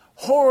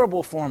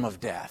 Horrible form of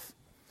death.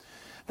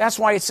 That's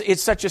why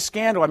it's such a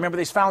scandal. I remember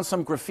they found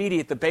some graffiti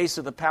at the base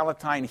of the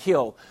Palatine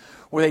Hill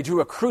where they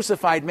drew a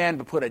crucified man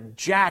but put a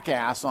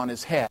jackass on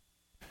his head.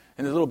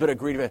 And a little bit of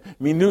greed.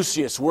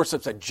 Minucius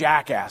worships a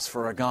jackass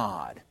for a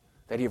god.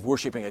 The idea of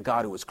worshiping a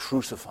God who was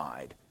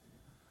crucified.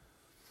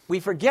 We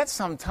forget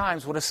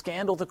sometimes what a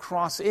scandal the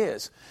cross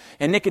is.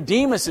 And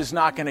Nicodemus is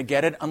not going to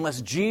get it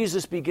unless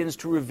Jesus begins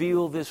to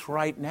reveal this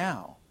right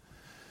now.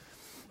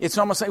 It's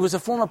almost like it was a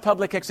form of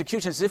public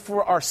execution. As if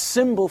for our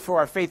symbol for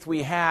our faith,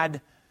 we had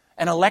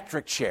an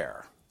electric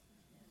chair.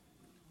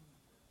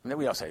 And then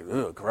we all say,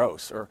 ugh,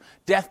 gross. Or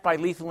death by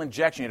lethal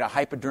injection. You had a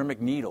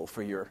hypodermic needle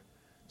for your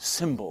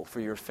symbol, for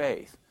your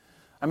faith.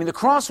 I mean, the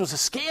cross was a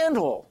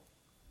scandal.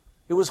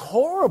 It was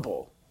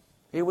horrible.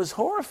 It was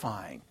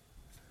horrifying.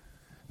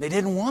 They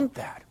didn't want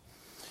that.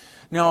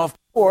 Now, of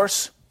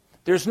course,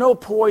 there's no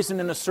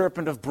poison in a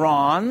serpent of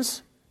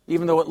bronze.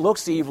 Even though it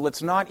looks evil,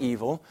 it's not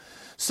evil.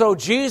 So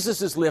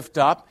Jesus is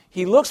lifted up.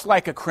 He looks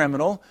like a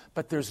criminal,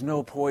 but there's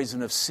no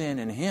poison of sin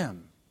in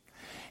him.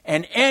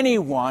 And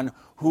anyone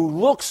who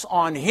looks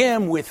on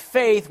him with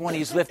faith when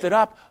he's lifted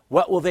up,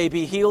 what will they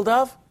be healed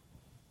of?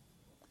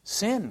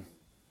 Sin.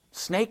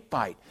 Snake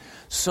bite.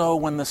 So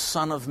when the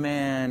Son of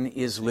Man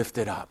is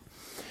lifted up.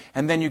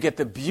 And then you get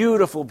the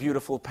beautiful,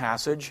 beautiful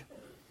passage,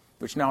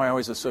 which now I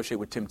always associate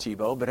with Tim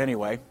Tebow, but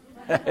anyway,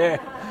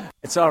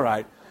 it's all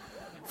right.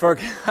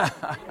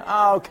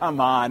 Oh, come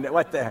on.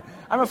 What the?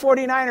 I'm a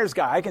 49ers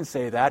guy. I can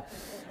say that.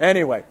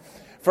 Anyway,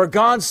 for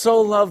God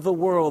so loved the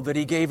world that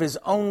he gave his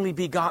only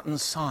begotten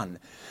Son,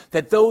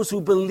 that those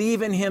who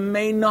believe in him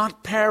may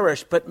not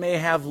perish, but may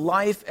have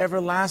life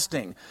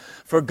everlasting.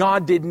 For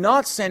God did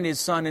not send his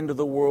Son into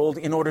the world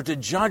in order to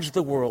judge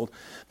the world,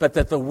 but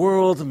that the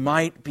world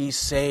might be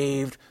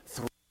saved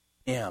through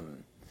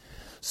him.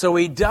 So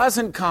he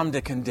doesn't come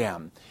to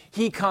condemn.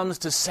 He comes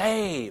to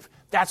save.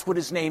 That's what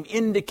his name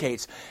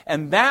indicates.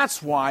 And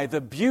that's why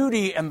the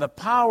beauty and the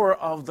power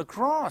of the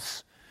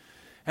cross.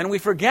 And we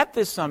forget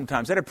this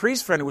sometimes. I had a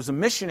priest friend who was a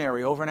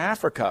missionary over in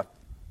Africa.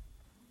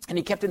 And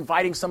he kept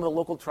inviting some of the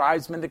local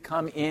tribesmen to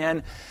come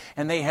in.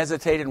 And they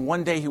hesitated. And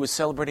one day he was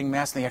celebrating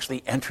Mass and they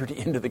actually entered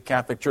into the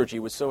Catholic Church. He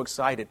was so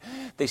excited.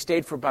 They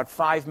stayed for about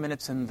 5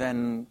 minutes and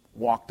then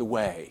walked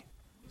away.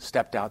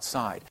 Stepped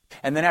outside.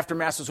 And then after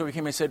Mass was over, he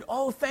came and said,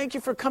 "Oh, thank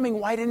you for coming.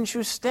 Why didn't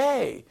you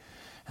stay?"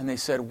 And they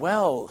said,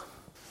 "Well,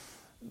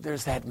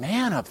 there's that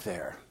man up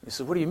there." He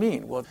said, "What do you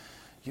mean?" "Well,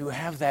 you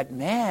have that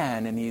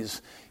man, and he's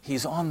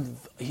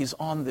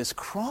on this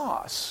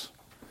cross."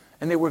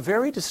 And they were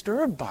very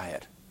disturbed by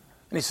it.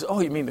 And he says,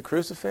 "Oh, you mean the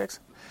crucifix?"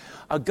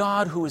 A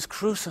God who is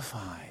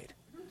crucified.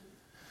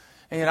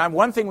 And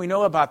one thing we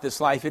know about this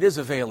life, it is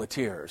a vale of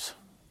tears.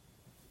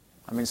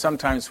 I mean,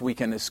 sometimes we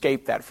can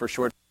escape that for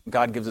short.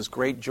 God gives us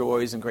great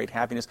joys and great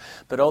happiness,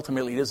 but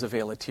ultimately it is a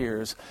vale of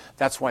tears.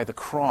 That's why the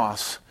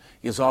cross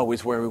is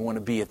always where we want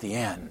to be at the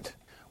end,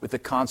 with the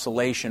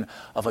consolation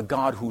of a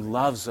God who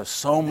loves us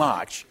so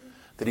much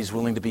that he's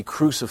willing to be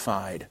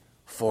crucified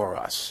for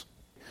us.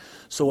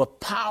 So a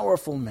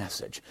powerful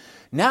message.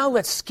 Now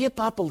let's skip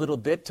up a little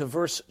bit to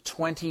verse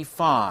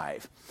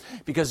 25,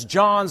 because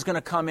John's going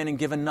to come in and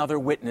give another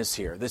witness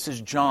here. This is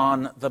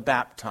John the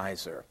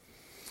Baptizer.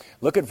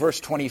 Look at verse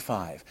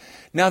 25.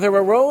 Now there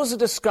arose a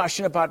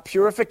discussion about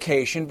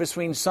purification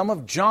between some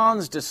of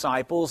John's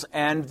disciples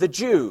and the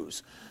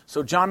Jews.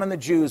 So John and the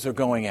Jews are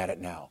going at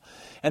it now.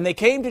 And they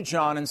came to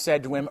John and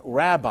said to him,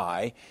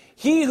 "Rabbi,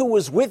 he who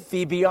was with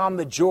thee beyond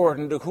the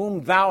Jordan, to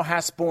whom thou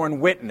hast borne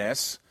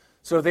witness."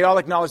 So they all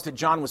acknowledged that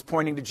John was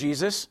pointing to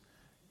Jesus?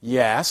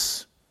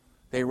 Yes.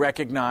 They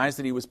recognized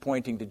that he was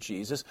pointing to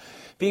Jesus.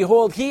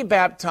 "Behold, he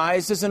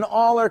baptizes, and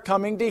all are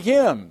coming to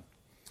him."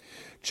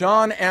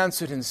 John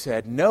answered and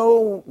said,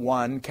 "No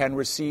one can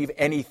receive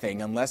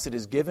anything unless it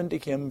is given to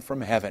him from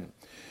heaven.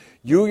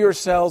 You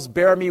yourselves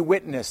bear me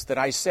witness that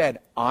I said,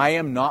 I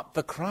am not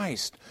the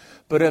Christ,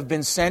 but have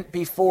been sent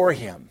before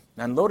him."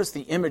 Now notice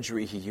the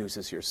imagery he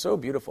uses here, so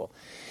beautiful.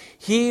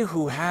 "He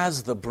who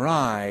has the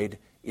bride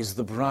is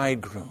the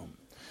bridegroom.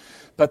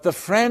 But the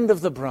friend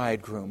of the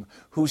bridegroom,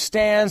 who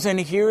stands and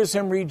hears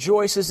him,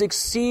 rejoices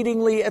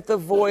exceedingly at the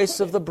voice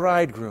of the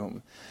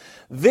bridegroom.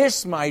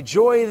 This my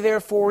joy,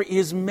 therefore,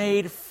 is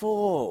made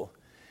full.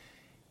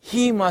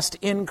 He must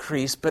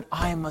increase, but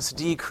I must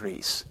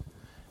decrease."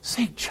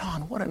 St.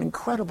 John, what an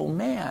incredible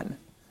man.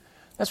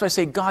 That's why I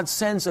say God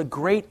sends a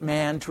great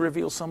man to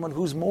reveal someone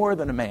who's more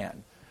than a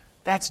man.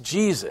 That's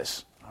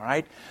Jesus, all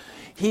right?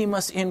 He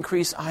must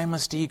increase, I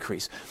must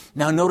decrease.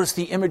 Now notice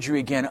the imagery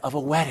again of a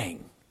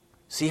wedding.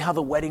 See how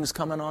the wedding's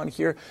coming on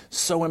here?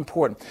 So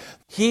important.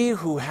 He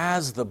who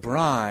has the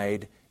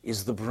bride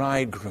is the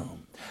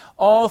bridegroom.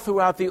 All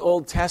throughout the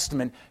Old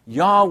Testament,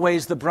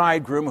 Yahweh's the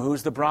bridegroom.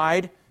 Who's the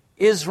bride?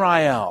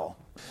 Israel.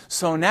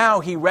 So now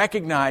he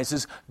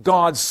recognizes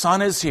God's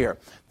Son is here.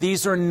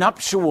 These are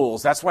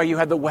nuptials. That's why you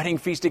had the wedding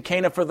feast at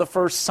Cana for the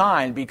first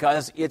sign,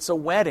 because it's a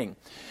wedding.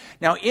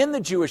 Now, in the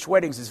Jewish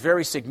weddings, it's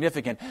very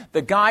significant.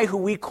 The guy who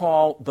we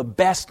call the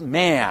best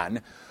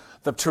man,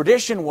 the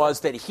tradition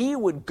was that he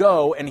would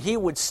go and he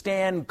would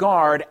stand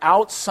guard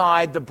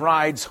outside the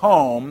bride's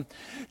home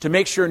to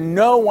make sure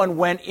no one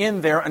went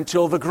in there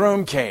until the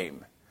groom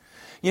came.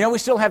 You know, we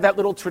still have that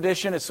little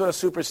tradition. It's sort of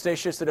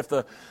superstitious that if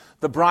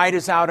the bride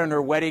is out in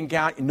her wedding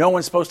gown, no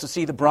one's supposed to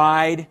see the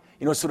bride.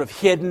 You know, it's sort of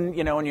hidden,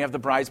 you know, and you have the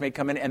bridesmaid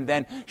come in, and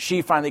then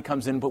she finally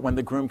comes in, but when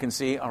the groom can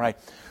see, all right.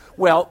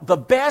 Well, the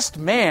best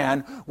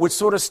man would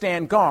sort of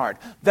stand guard.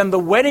 Then the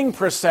wedding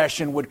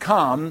procession would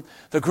come,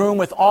 the groom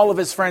with all of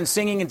his friends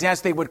singing and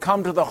dancing. They would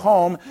come to the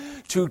home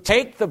to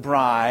take the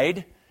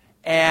bride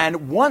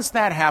And once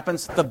that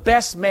happens, the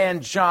best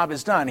man's job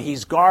is done.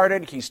 He's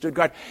guarded, he stood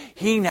guard.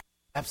 He now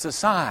steps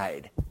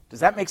aside.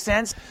 Does that make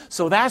sense?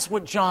 So that's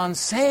what John's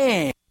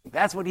saying.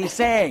 That's what he's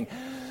saying.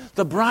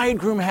 The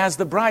bridegroom has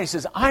the bride. He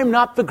says, I'm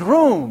not the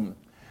groom.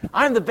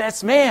 I'm the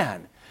best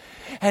man.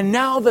 And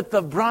now that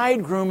the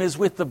bridegroom is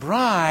with the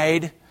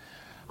bride,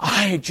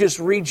 I just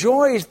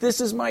rejoice. This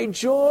is my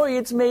joy.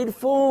 It's made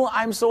full.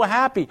 I'm so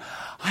happy.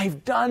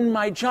 I've done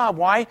my job.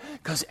 Why?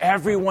 Because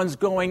everyone's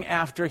going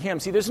after him.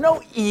 See, there's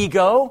no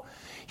ego.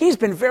 He's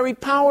been very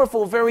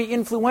powerful, very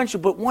influential.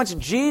 But once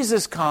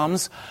Jesus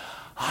comes,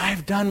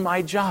 I've done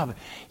my job.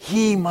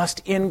 He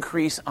must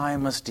increase. I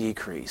must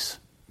decrease.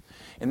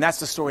 And that's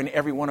the story in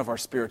every one of our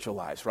spiritual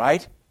lives,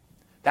 right?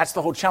 That's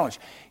the whole challenge.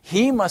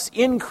 He must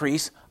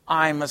increase.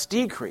 I must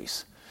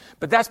decrease.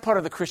 But that's part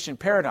of the Christian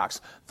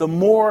paradox. The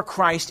more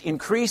Christ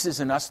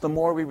increases in us, the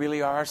more we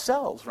really are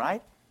ourselves,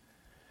 right?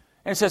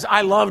 And it says,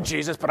 I love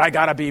Jesus, but I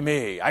got to be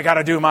me. I got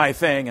to do my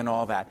thing and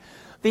all that.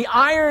 The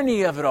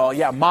irony of it all,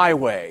 my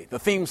way, the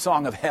theme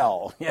song of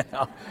hell,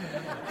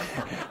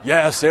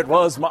 Yes, it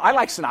was my, I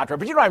like Sinatra,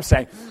 but you know what I'm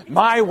saying?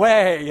 My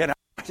way,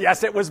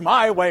 Yes, it was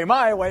my way,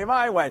 my way,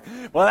 my way.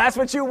 Well, that's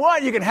what you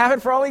want. You can have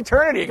it for all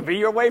eternity. It can be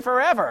your way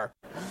forever.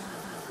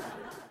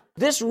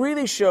 This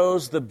really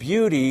shows the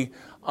beauty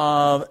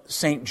of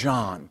St.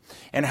 John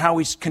and how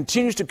he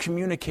continues to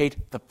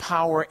communicate the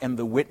power and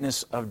the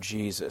witness of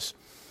Jesus.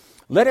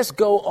 Let us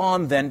go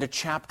on then to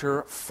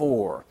chapter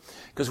 4,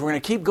 because we're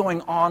going to keep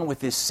going on with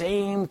this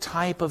same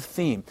type of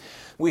theme.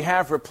 We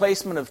have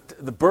replacement of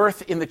the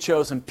birth in the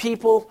chosen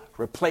people,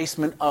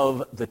 replacement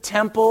of the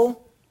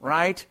temple,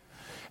 right?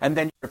 And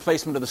then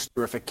replacement of the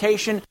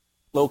purification,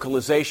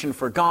 localization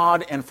for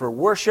God and for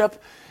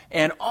worship.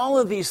 And all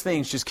of these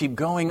things just keep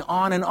going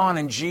on,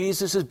 and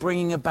Jesus is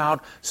bringing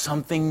about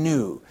something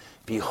new.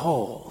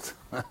 Behold,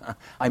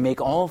 I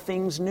make all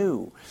things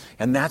new.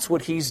 And that's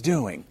what he's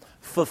doing,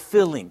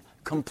 fulfilling,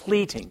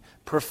 completing,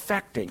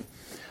 perfecting.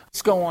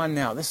 Let's go on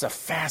now. This is a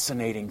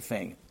fascinating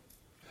thing.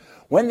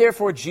 When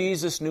therefore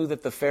Jesus knew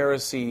that the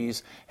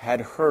Pharisees had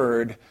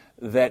heard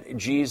that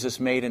Jesus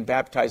made and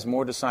baptized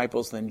more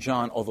disciples than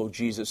John, although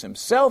Jesus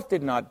himself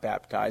did not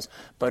baptize,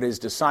 but his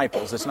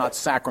disciples. It's not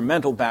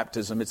sacramental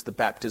baptism, it's the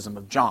baptism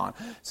of John.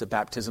 It's a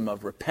baptism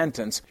of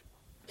repentance.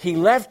 He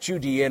left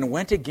Judea and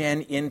went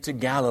again into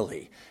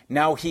Galilee.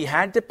 Now he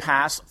had to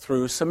pass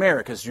through Samaria,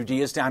 because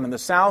Judea is down in the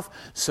south,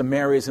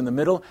 Samaria is in the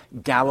middle,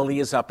 Galilee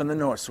is up in the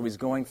north, so he's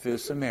going through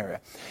Samaria.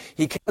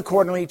 He came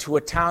accordingly to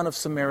a town of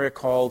Samaria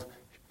called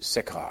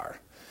Sychar,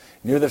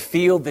 near the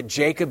field that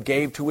Jacob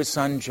gave to his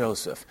son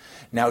Joseph.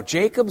 Now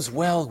Jacob's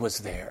well was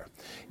there.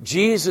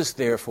 Jesus,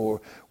 therefore,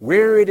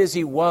 where it is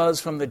he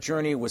was from the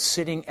journey, was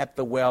sitting at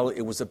the well.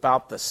 It was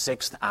about the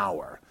 6th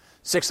hour.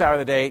 6th hour of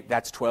the day,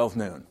 that's 12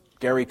 noon.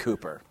 Gary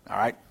Cooper, all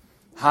right?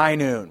 High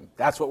noon.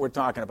 That's what we're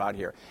talking about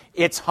here.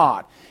 It's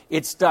hot.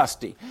 It's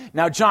dusty.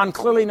 Now, John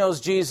clearly knows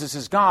Jesus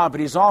is God,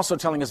 but he's also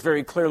telling us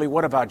very clearly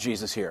what about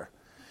Jesus here?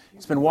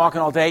 He's been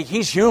walking all day.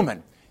 He's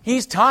human.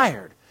 He's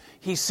tired.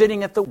 He's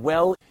sitting at the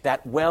well.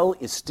 That well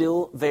is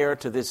still there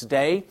to this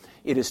day.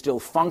 It is still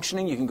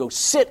functioning. You can go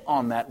sit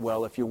on that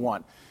well if you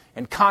want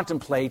and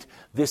contemplate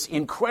this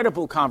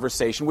incredible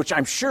conversation, which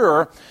I'm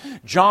sure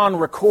John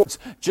records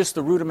just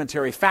the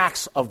rudimentary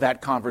facts of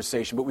that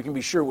conversation, but we can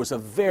be sure it was a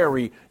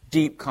very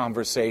deep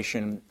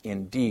conversation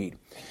indeed.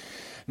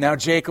 Now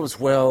Jacob's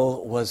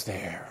well was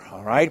there,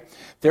 all right?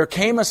 There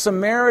came a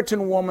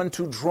Samaritan woman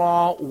to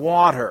draw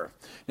water.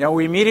 Now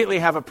we immediately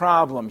have a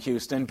problem,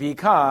 Houston,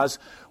 because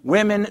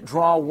women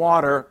draw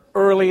water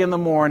early in the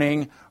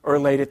morning or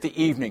late at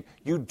the evening.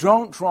 You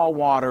don't draw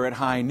water at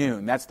high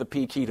noon. That's the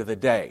peak heat of the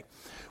day,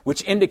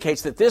 which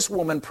indicates that this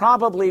woman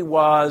probably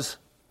was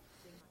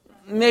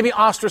maybe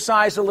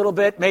ostracized a little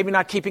bit, maybe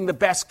not keeping the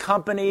best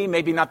company,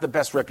 maybe not the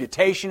best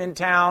reputation in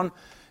town.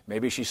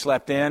 Maybe she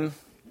slept in.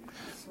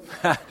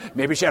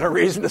 Maybe she had a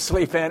reason to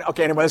sleep in.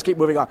 Okay, anyway, let's keep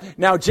moving on.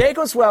 Now,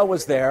 Jacob's well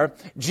was there.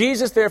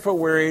 Jesus therefore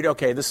worried.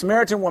 Okay, the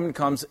Samaritan woman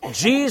comes.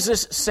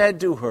 Jesus said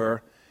to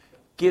her,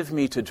 "Give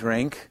me to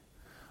drink."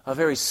 A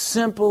very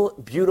simple,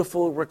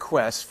 beautiful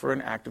request for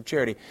an act of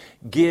charity.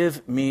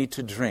 Give me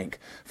to drink.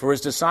 For his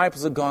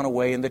disciples had gone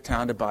away in the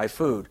town to buy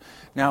food.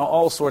 Now,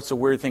 all sorts of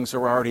weird things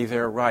are already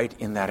there right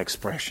in that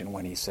expression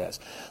when he says.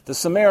 The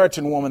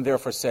Samaritan woman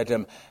therefore said to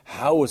him,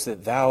 "How is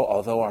it thou,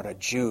 although art a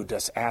Jew,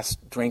 dost ask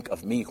drink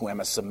of me, who am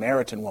a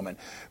Samaritan woman?"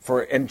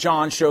 And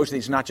John shows that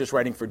he's not just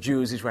writing for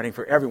Jews, he's writing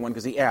for everyone,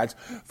 because he adds,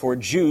 "For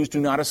Jews do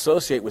not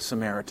associate with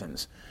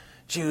Samaritans."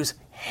 Jews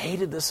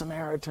hated the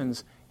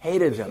Samaritans,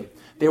 hated them.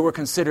 They were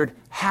considered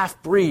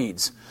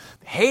half-breeds,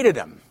 hated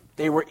them.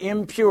 They were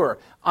impure,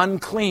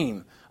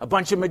 unclean, a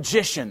bunch of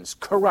magicians,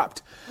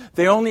 corrupt.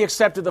 They only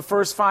accepted the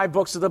first 5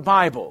 books of the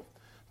Bible.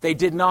 They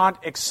did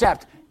not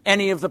accept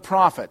any of the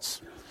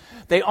prophets.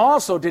 They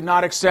also did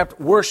not accept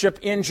worship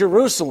in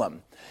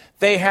Jerusalem.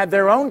 They had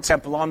their own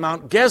temple on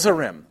Mount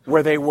Gerizim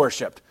where they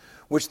worshipped,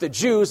 which the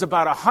Jews,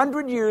 about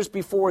 100 years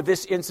before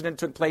this incident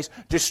took place,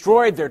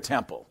 destroyed their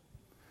temple.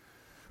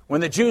 When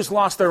the Jews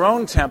lost their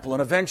own temple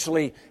and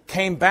eventually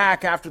came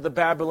back after the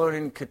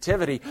Babylonian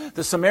captivity,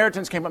 the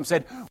Samaritans came up and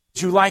said, would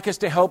you like us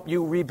to help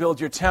you rebuild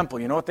your temple?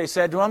 You know what they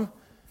said to them?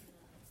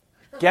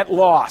 Get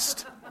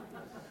lost.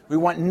 We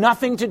want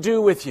nothing to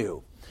do with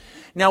you.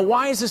 Now,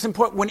 why is this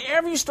important?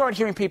 Whenever you start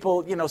hearing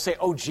people, say,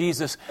 oh,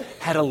 Jesus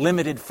had a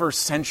limited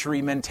first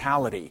century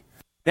mentality.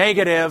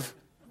 Negative.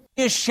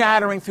 He is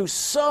shattering through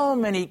so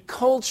many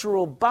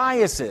cultural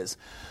biases.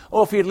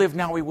 Oh, if he had lived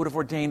now, he would have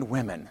ordained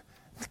women.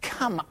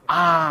 Come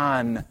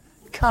on.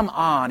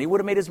 He would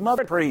have made his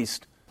mother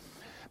priest.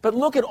 But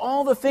look at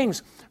all the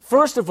things.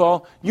 First of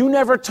all, you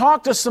never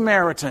talk to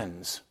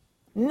Samaritans.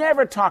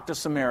 Never talk to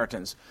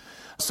Samaritans.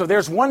 So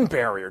there's one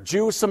barrier,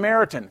 Jew,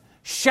 Samaritan.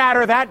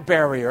 Shatter that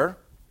barrier.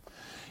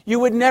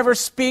 You would never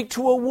speak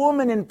to a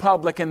woman in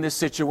public in this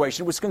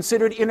situation. It was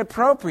considered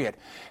inappropriate.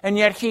 And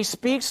yet he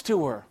speaks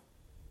to her.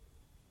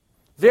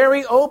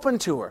 Very open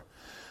to her.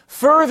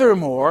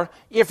 Furthermore,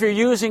 if you're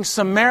using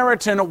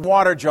Samaritan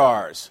water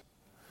jars,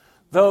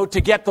 though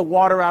to get the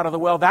water out of the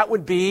well, that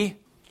would be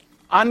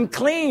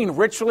unclean,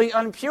 ritually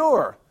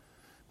impure.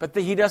 But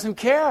he doesn't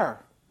care.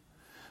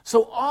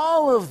 So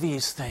all of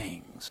these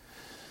things.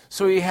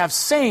 So you have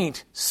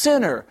saint,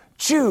 sinner,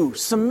 Jew,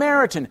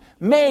 Samaritan,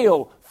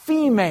 male,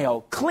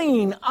 female,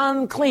 clean,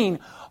 unclean.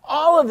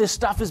 All of this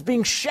stuff is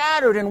being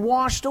shattered and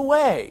washed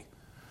away.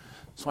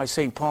 That's why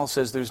St. Paul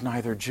says there's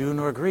neither Jew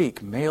nor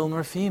Greek, male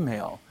nor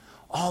female.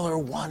 All are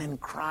one in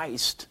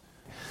Christ.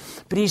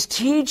 But he's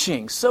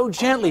teaching so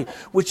gently,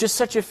 with just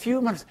such a few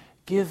minutes,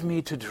 give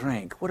me to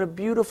drink. What a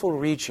beautiful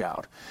reach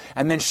out.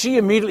 And then she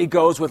immediately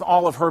goes with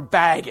all of her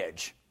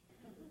baggage.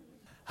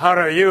 How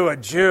are you, a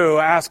Jew,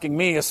 asking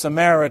me, a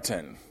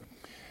Samaritan?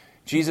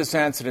 Jesus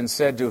answered and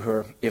said to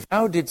her, if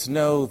thou didst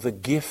know the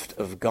gift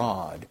of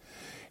God,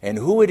 and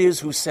who it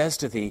is who says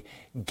to thee,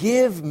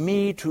 give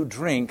me to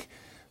drink,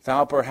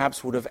 thou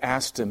perhaps would have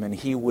asked him, and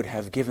he would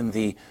have given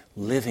thee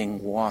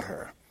living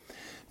water.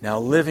 Now,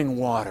 living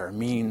water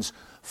means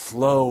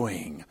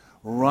flowing,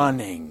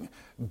 running,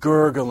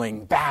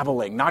 gurgling,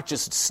 babbling, not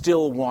just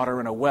still water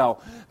in a well,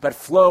 but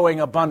flowing,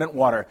 abundant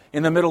water.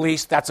 In the Middle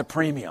East, that's a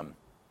premium.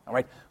 All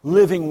right?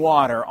 Living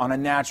water on a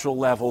natural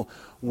level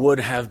would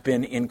have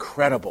been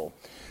incredible.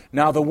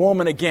 Now, the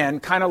woman, again,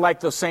 kind of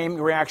like the same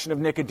reaction of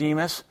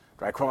Nicodemus.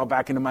 Do I crawl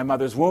back into my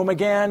mother's womb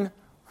again?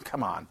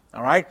 Come on,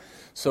 all right?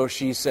 So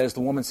she says,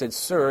 the woman said,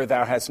 Sir,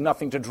 thou hast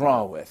nothing to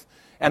draw with,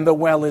 and the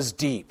well is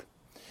deep.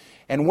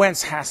 And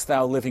whence hast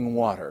thou living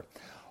water?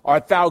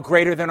 Art thou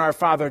greater than our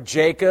father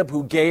Jacob,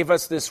 who gave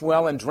us this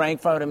well and drank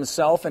from it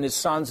himself and his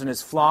sons and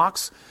his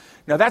flocks?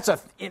 Now, that's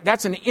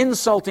an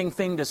insulting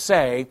thing to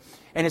say,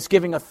 and it's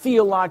giving a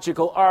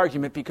theological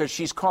argument because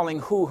she's calling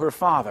who her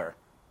father?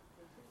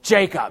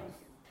 Jacob.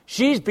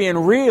 She's being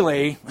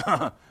really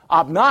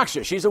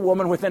obnoxious. She's a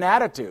woman with an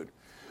attitude.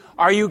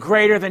 Are you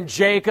greater than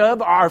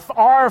Jacob,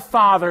 our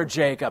father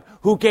Jacob,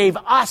 who gave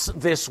us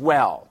this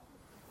well?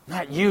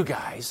 Not you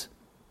guys.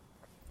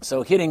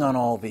 So hitting on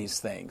all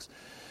these things.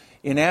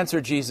 In answer,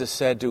 Jesus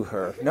said to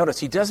her, notice,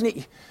 he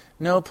doesn't,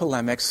 no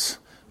polemics.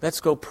 Let's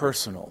go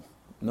personal.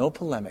 No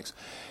polemics.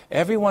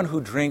 Everyone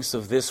who drinks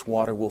of this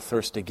water will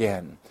thirst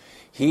again.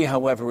 He,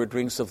 however, who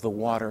drinks of the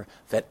water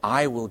that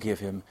I will give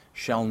him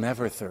shall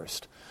never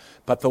thirst.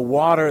 But the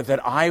water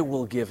that I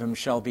will give him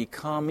shall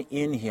become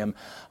in him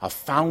a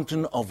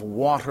fountain of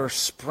water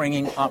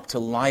springing up to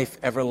life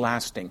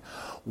everlasting.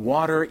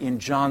 Water in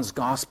John's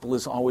Gospel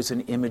is always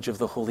an image of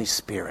the Holy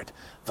Spirit,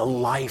 the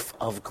life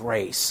of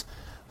grace.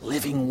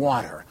 Living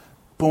water,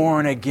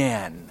 born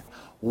again,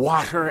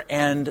 water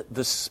and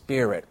the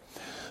Spirit.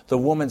 The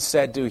woman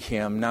said to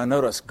him, now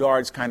notice,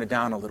 guard's kind of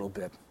down a little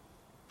bit.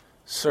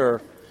 Sir,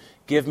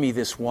 give me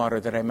this water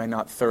that I may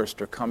not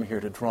thirst or come here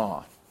to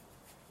draw.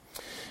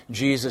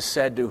 Jesus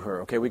said to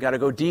her, okay, we got to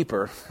go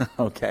deeper,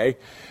 okay?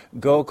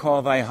 Go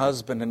call thy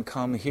husband and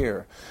come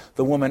here.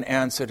 The woman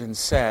answered and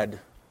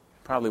said,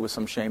 probably with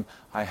some shame,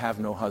 I have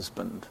no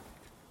husband.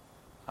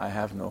 I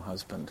have no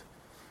husband.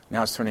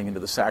 Now it's turning into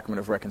the sacrament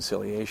of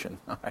reconciliation.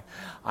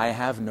 I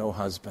have no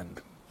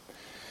husband.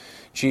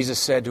 Jesus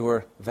said to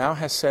her, thou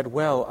hast said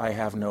well, I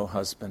have no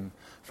husband,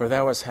 for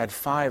thou hast had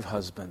 5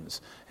 husbands,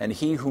 and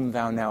he whom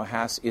thou now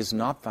hast is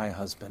not thy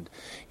husband.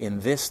 In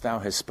this thou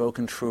hast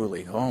spoken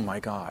truly. Oh my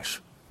gosh.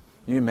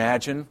 Can you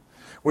imagine?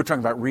 We're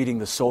talking about reading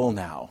the soul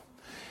now.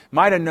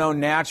 Might have known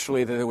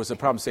naturally that there was a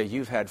problem. Say,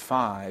 you've had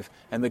 5,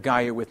 and the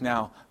guy you're with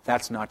now,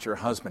 that's not your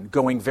husband.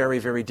 Going very,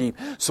 very deep.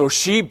 So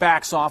she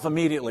backs off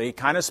immediately,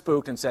 kind of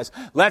spooked, and says,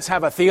 let's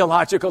have a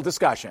theological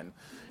discussion.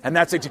 And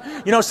that's,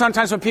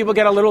 sometimes when people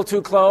get a little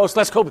too close,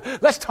 let's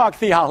talk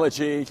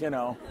theology,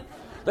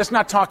 Let's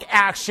not talk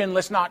action.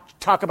 Let's not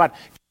talk about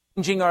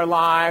changing our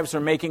lives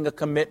or making a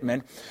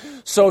commitment.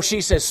 So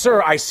she says,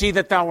 Sir, I see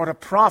that thou art a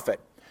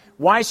prophet.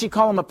 Why does she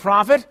call him a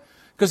prophet?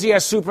 Because he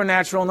has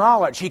supernatural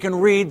knowledge. He can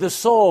read the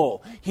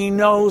soul. He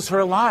knows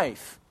her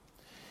life.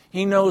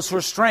 He knows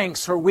her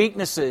strengths, her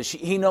weaknesses.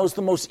 He knows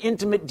the most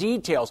intimate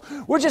details.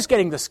 We're just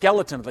getting the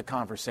skeleton of the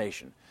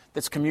conversation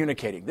that's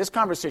communicating. This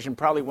conversation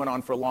probably went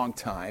on for a long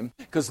time,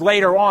 because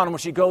later on, when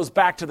she goes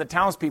back to the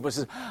townspeople, she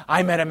says,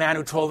 I met a man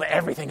who told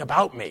everything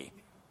about me.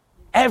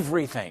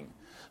 Everything.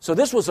 So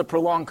this was a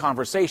prolonged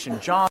conversation.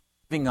 John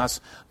is giving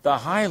us the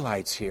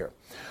highlights here.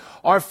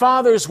 Our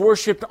fathers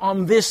worshipped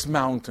on this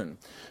mountain,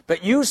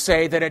 but you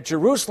say that at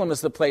Jerusalem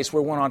is the place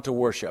where one ought to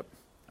worship.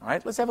 All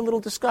right, let's have a little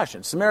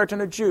discussion.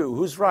 Samaritan or Jew,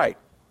 who's right?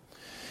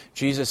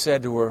 Jesus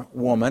said to her,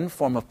 woman,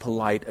 form of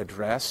polite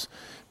address,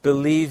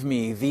 believe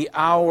me, the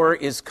hour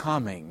is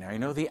coming. Now, you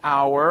know the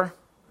hour,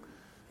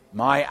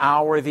 my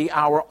hour, the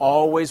hour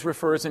always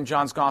refers in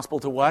John's gospel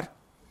to what?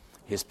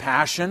 His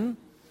passion,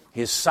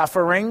 his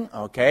suffering,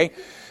 okay?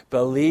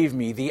 Believe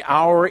me, the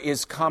hour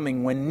is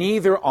coming when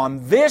neither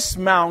on this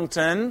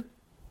mountain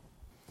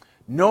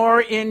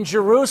nor in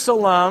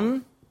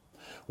Jerusalem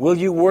will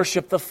you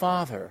worship the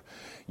Father.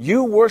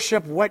 You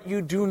worship what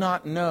you do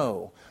not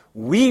know.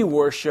 We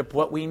worship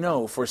what we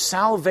know, for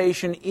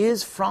salvation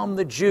is from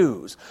the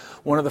Jews.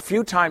 One of the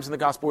few times in the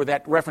gospel where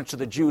that reference to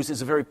the Jews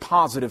is a very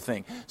positive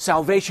thing.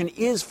 Salvation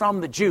is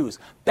from the Jews.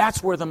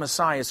 That's where the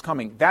Messiah is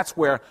coming. That's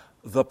where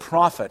the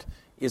prophet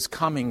is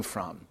coming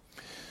from.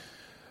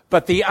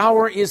 But the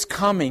hour is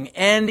coming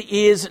and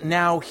is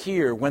now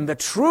here when the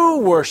true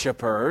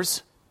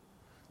worshipers,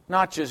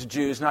 not just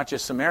Jews, not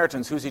just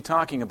Samaritans, who's he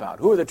talking about?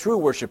 Who are the true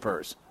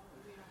worshipers?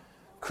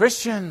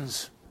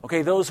 Christians,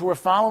 okay, those who are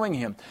following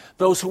him,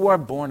 those who are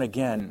born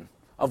again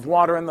of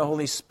water and the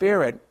Holy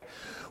Spirit,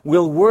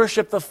 will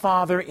worship the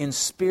Father in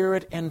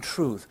spirit and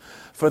truth.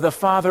 For the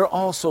Father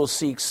also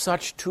seeks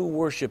such to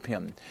worship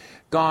him.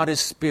 God is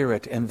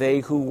spirit, and they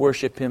who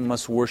worship him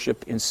must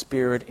worship in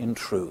spirit and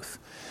truth.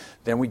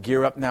 Then we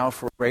gear up now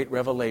for a great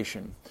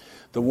revelation.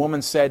 The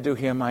woman said to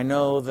him, I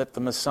know that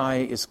the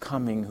Messiah is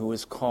coming, who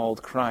is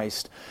called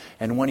Christ.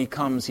 And when he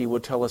comes, he will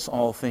tell us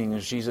all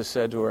things. Jesus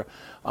said to her,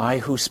 I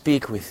who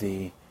speak with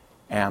thee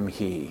am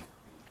he.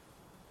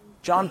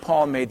 John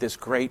Paul made this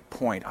great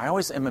point. I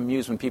always am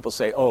amused when people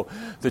say, oh,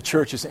 the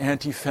church is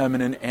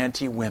anti-feminine,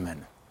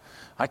 anti-women.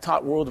 I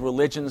taught world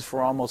religions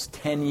for almost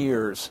 10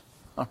 years.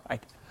 All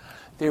right.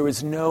 There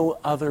is no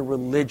other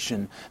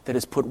religion that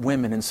has put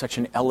women in such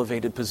an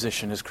elevated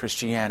position as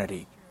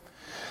Christianity.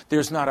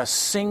 There's not a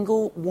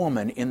single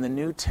woman in the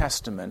New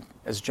Testament,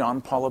 as John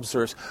Paul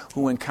observes,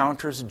 who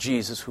encounters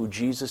Jesus, who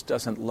Jesus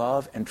doesn't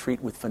love and treat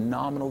with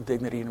phenomenal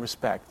dignity and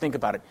respect. Think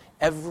about it.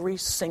 Every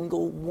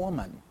single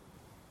woman.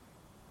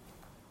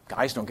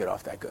 Guys don't get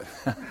off that good.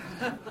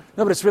 No,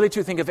 but it's really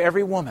true. Think of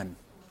every woman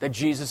that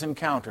Jesus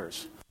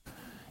encounters.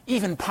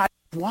 Even Pilate's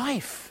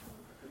wife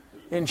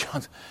in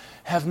John's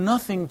have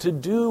nothing to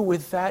do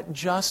with that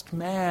just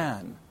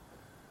man,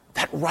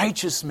 that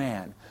righteous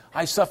man.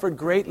 I suffered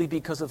greatly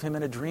because of him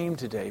in a dream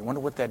today.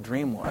 Wonder what that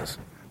dream was.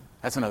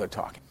 That's another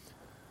talk.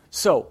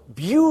 So,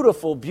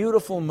 beautiful,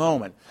 beautiful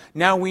moment.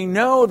 Now we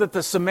know that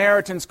the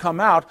Samaritans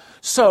come out,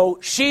 so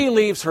she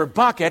leaves her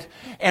bucket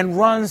and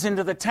runs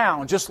into the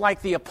town, just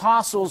like the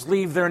apostles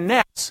leave their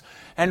nets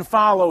and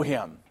follow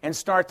him and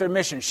start their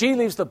mission. She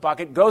leaves the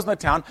bucket, goes in the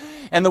town,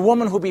 and the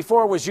woman who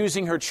before was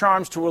using her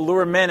charms to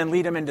allure men and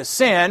lead them into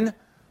sin,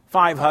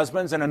 5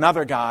 husbands and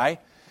another guy,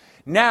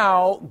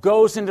 now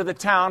goes into the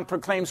town,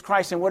 proclaims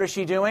Christ, and what is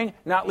she doing?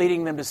 Not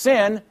leading them to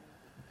sin,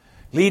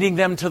 leading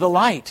them to the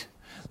light,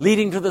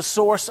 leading to the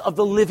source of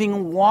the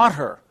living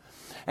water.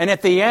 And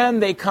at the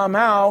end, they come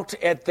out,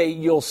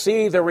 you'll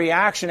see the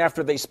reaction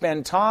after they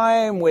spend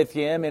time with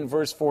him in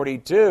verse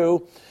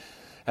 42.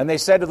 And they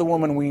said to the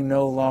woman, we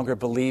no longer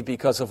believe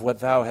because of what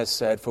thou hast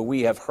said, for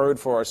we have heard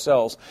for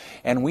ourselves,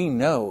 and we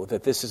know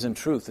that this is in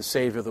truth the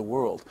Savior of the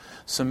world.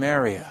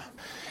 Samaria.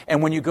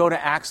 And when you go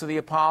to Acts of the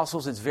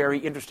Apostles, it's very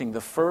interesting.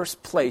 The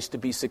first place to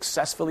be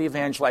successfully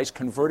evangelized,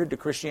 converted to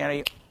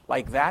Christianity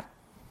like that,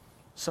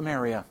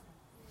 Samaria.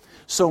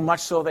 So much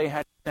so they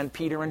had to send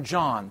Peter and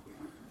John.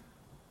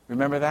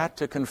 Remember that?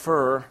 To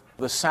confer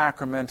the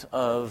sacrament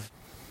of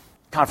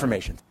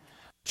confirmation.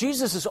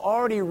 Jesus is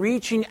already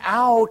reaching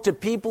out to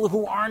people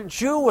who aren't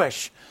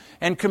Jewish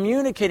and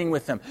communicating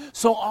with them.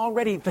 So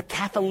already the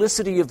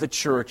Catholicity of the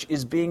church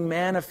is being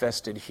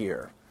manifested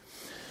here.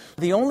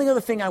 The only other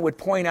thing I would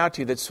point out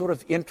to you that's sort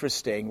of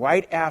interesting,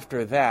 right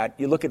after that,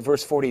 you look at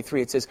verse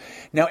 43, it says,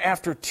 now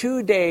after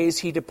 2 days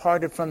he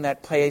departed from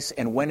that place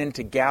and went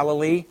into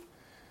Galilee.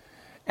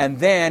 And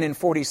then in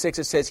 46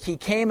 it says, he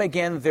came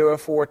again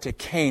therefore to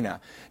Cana.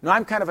 Now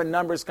I'm kind of a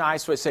numbers guy,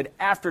 so I said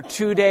after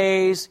 2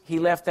 days he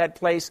left that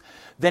place.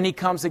 Then he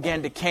comes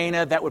again to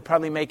Cana. That would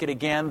probably make it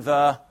again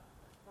the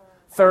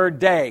 3rd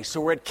day. So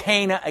we're at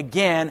Cana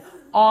again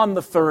on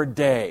the 3rd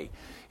day.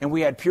 And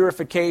we had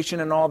purification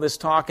and all this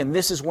talk, and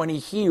this is when he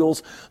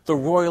heals the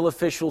royal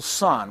official's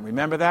son.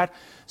 Remember that?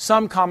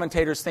 Some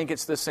commentators think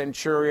it's the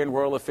centurion,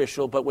 royal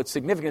official, but what's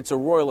significant, it's a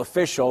royal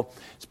official.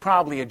 It's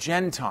probably a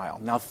Gentile.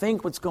 Now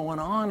think what's going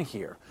on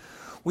here.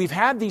 We've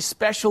had these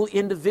special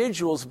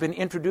individuals been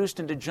introduced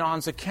into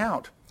John's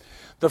account.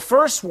 The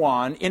first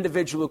one,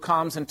 individual who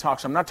comes and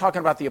talks, I'm not talking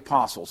about the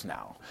apostles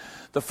now.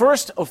 The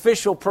first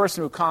official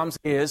person who comes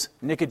is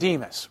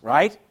Nicodemus,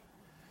 right?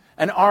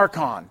 An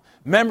archon,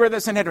 member of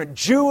the Sanhedrin,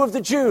 Jew of the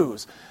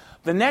Jews.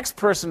 The next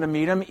person to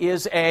meet him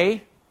is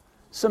a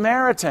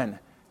Samaritan,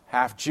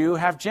 half Jew,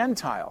 half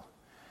Gentile.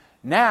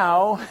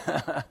 Now,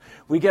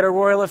 we get a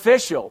royal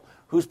official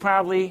who's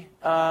probably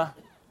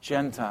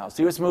Gentile.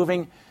 See what's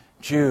moving?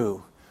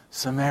 Jew,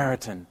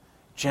 Samaritan,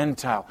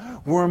 Gentile.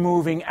 We're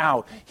moving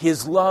out.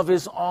 His love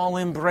is all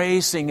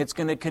embracing. It's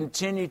going to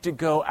continue to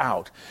go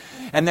out.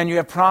 And then you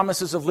have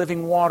promises of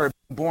living water,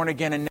 born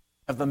again, and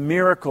of the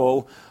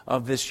miracle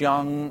of this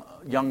young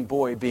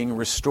boy being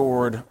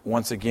restored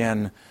once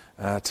again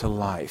to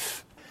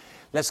life.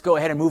 Let's go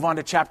ahead and move on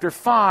to chapter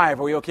 5.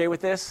 Are we okay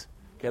with this?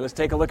 Okay, let's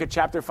take a look at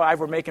chapter 5.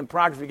 We're making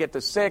progress. We get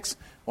to 6.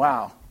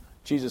 Wow,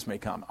 Jesus may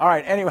come. All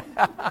right, anyway,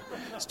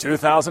 it's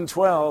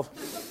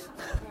 2012.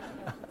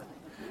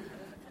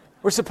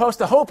 We're supposed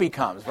to hope he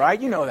comes, right?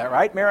 You know that,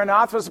 right?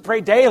 Maranatha, supposed to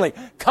pray daily.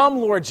 Come,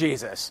 Lord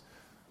Jesus.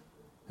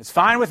 It's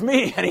fine with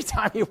me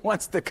anytime he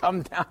wants to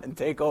come down and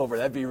take over.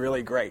 That'd be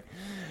really great.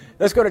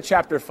 Let's go to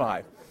chapter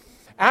 5.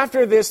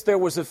 After this, there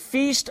was a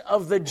feast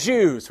of the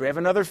Jews. We have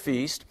another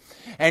feast.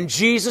 And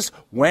Jesus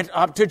went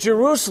up to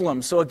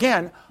Jerusalem. So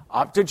again,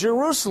 up to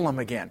Jerusalem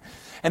again.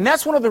 And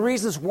that's one of the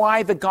reasons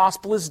why the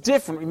gospel is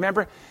different.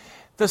 Remember,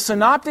 the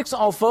synoptics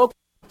all focus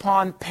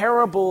upon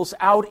parables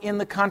out in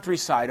the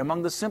countryside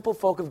among the simple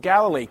folk of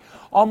Galilee.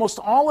 Almost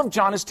all of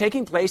John is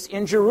taking place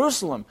in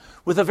Jerusalem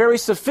with a very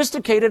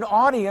sophisticated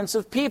audience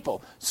of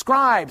people,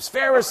 scribes,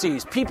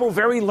 Pharisees, people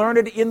very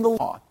learned in the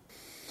law.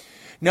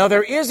 Now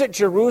there is at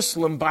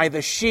Jerusalem by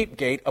the sheep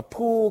gate a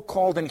pool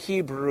called in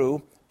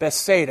Hebrew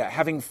Bethsaida,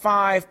 having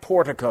 5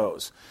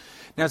 porticos.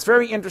 Now it's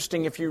very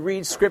interesting if you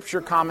read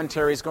scripture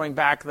commentaries going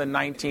back to the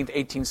 19th,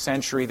 18th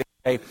century, they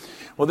say,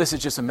 well, this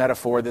is just a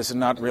metaphor, this is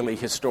not really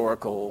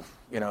historical,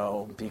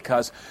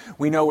 because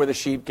we know where the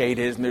sheep gate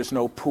is and there's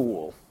no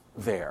pool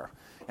there.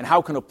 And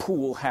how can a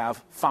pool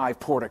have 5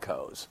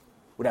 porticos?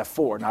 It would have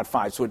 4, not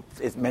 5, so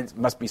it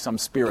must be some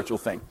spiritual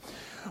thing.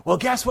 Well,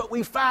 guess what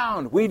we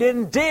found? We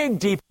didn't dig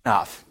deep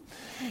enough.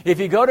 If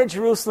you go to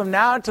Jerusalem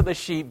now to the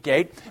sheep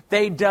gate,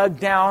 they dug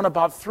down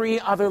about 3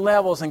 other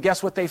levels, and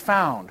guess what they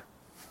found?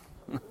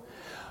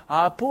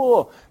 A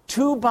pool.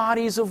 2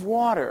 bodies of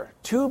water.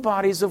 2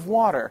 bodies of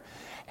water.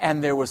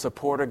 And there was a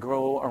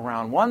portico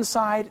around one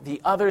side,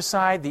 the other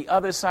side, the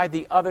other side,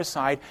 the other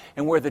side,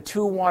 and where the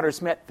 2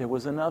 waters met, there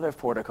was another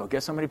portico.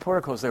 Guess how many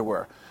porticos there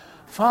were?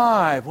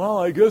 5. Well,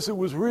 I guess it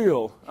was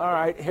real. All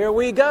right, here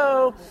we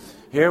go.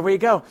 Here we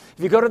go.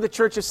 If you go to the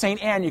Church of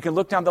St. Anne, you can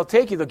look down. They'll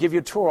give you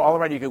a tour all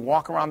around. You can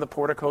walk around the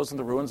porticos and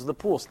the ruins of the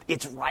pools.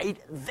 It's right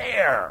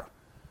there.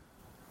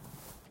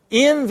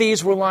 In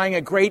these were lying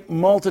a great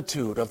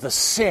multitude of the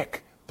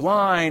sick,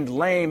 blind,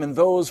 lame, and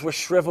those with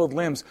shriveled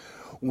limbs,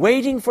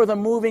 waiting for the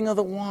moving of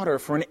the water.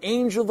 For an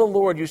angel of the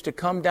Lord used to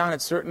come down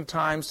at certain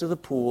times to the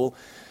pool,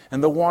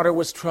 and the water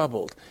was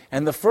troubled.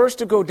 And the first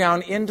to go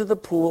down into the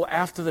pool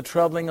after the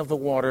troubling of the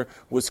water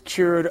was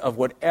cured of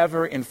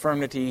whatever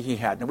infirmity he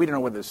had. Now, we don't know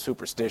whether it's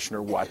superstition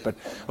or what, but,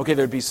 okay,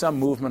 there'd be some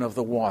movement of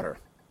the water.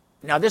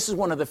 Now, this is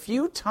one of the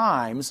few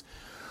times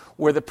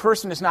where the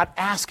person is not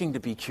asking to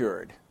be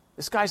cured.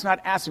 This guy's not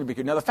asking to be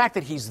cured. Now, the fact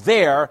that he's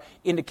there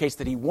indicates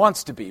that he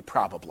wants to be,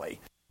 probably.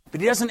 But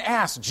he doesn't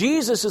ask.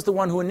 Jesus is the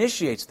one who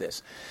initiates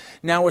this.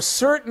 Now, a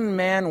certain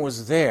man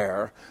was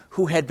there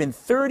who had been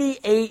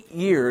 38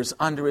 years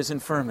under his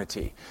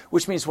infirmity.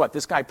 Which means what?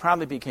 This guy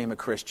probably became a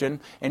Christian,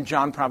 and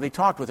John probably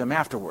talked with him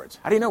afterwards.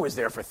 How do you know he was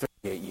there for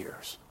 38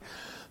 years?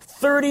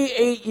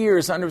 38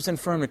 years under his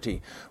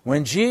infirmity.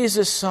 When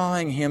Jesus saw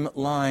him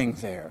lying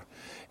there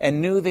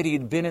and knew that he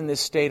had been in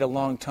this state a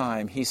long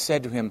time, he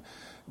said to him,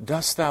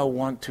 "Dost thou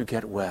want to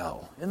get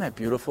well?" Isn't that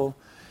beautiful?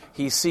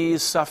 He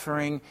sees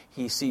suffering,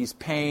 he sees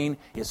pain,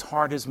 his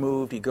heart is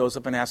moved, he goes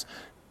up and asks,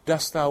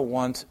 "Dost thou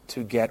want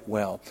to get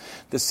well?"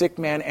 The sick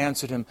man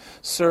answered him,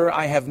 "Sir,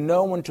 I have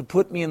no one to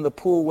put me in the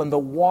pool when the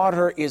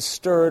water is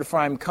stirred, for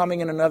I am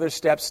coming in another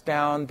steps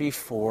down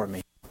before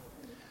me."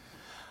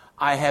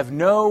 I have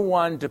no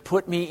one to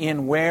put me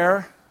in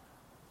where?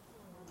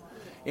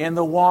 In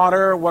the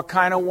water. What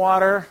kind of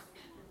water?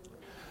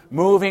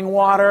 Moving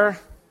water?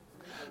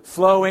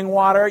 Flowing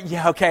water?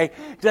 Yeah, okay.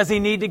 Does he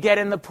need to get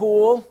in the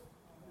pool?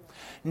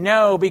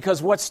 No,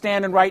 because what's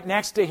standing right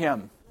next to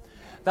him?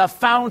 The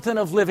fountain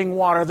of living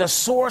water, the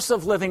source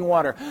of living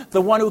water,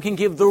 the one who can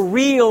give the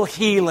real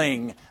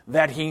healing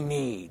that he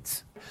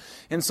needs.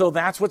 And so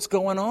that's what's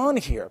going on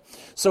here.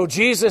 So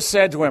Jesus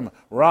said to him,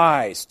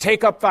 "Rise,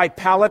 take up thy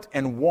pallet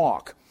and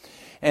walk."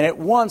 And at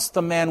once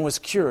the man was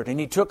cured, and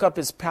he took up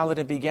his pallet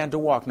and began to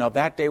walk. Now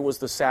that day was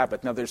the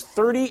Sabbath. Now there's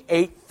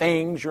 38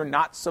 things you're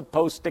not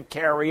supposed to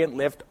carry and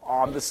lift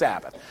on the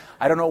Sabbath.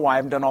 I don't know why. I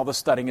haven't done all the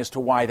studying as to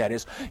why that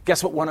is.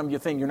 Guess what one of you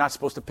think you're not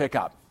supposed to pick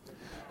up?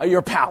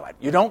 Your pallet.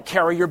 You don't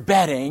carry your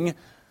bedding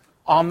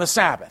on the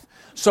Sabbath.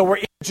 So we're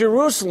in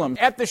Jerusalem,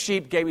 at the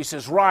sheep gate, he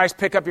says, rise,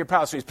 pick up your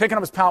pallet. So he's picking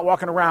up his pallet,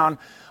 walking around.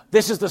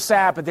 This is the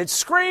Sabbath. It's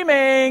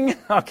screaming.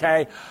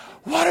 Okay,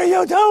 what are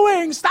you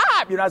doing?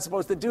 Stop. You're not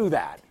supposed to do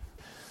that.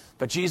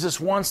 But Jesus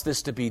wants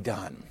this to be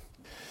done.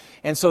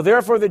 And so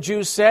therefore the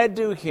Jews said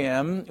to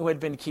him who had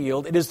been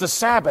healed, it is the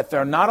Sabbath.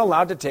 They're not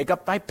allowed to take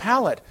up thy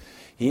pallet.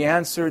 He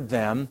answered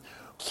them,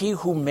 he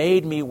who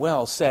made me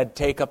well said,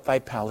 take up thy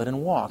pallet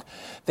and walk.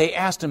 They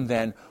asked him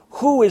then,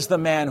 who is the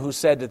man who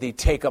said to thee,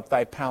 take up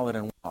thy pallet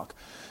and walk?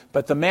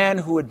 But the man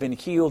who had been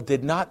healed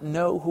did not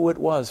know who it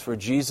was, for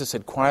Jesus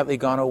had quietly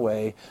gone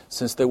away,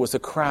 since there was a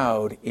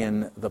crowd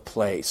in the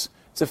place.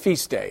 It's a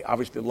feast day,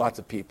 obviously lots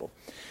of people.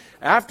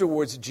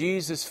 Afterwards,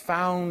 Jesus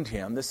found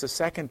him, this is the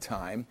second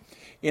time,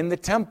 in the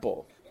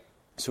temple.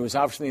 So he was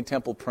obviously in the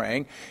temple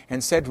praying,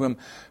 and said to him,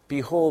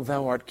 behold,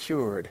 thou art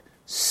cured.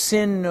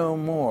 Sin no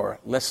more,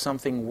 lest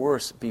something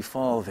worse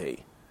befall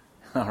thee.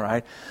 All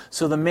right?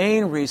 So the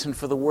main reason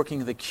for the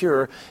working of the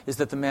cure is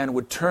that the man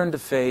would turn to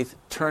faith,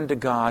 turn to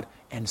God,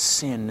 and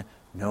sin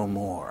no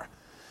more.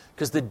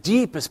 Because the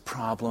deepest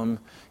problem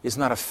is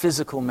not a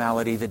physical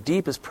malady. The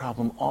deepest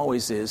problem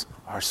always is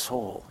our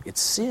soul.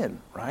 It's sin,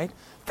 right?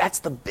 That's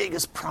the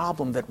biggest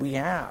problem that we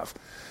have.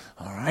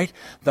 All right?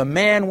 The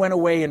man went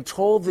away and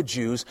told the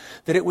Jews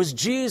that it was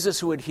Jesus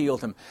who had healed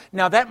him.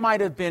 Now, that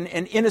might have been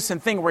an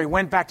innocent thing where he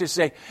went back to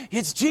say,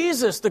 it's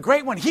Jesus, the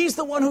great one. He's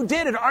the one who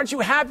did it. Aren't you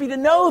happy to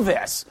know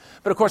this?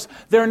 But, of course,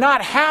 they're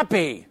not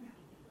happy.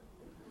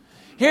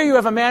 Here you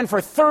have a man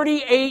for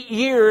 38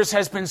 years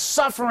has been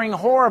suffering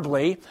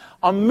horribly.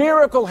 A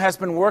miracle has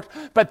been worked,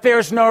 but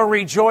there's no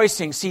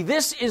rejoicing. See,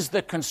 this is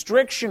the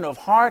constriction of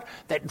heart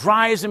that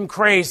drives him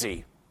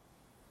crazy.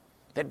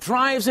 That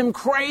drives him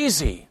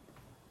crazy.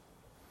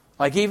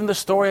 Like even the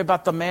story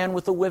about the man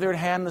with the withered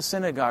hand in the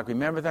synagogue.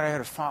 Remember that? I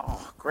had a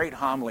great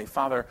homily.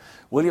 Father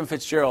William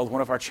Fitzgerald,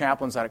 one of our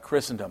chaplains out of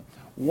Christendom.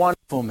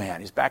 Wonderful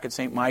man. He's back at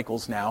St.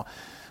 Michael's now.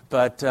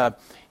 But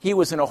he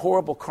was in a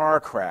horrible car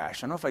crash.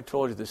 I don't know if I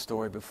told you this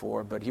story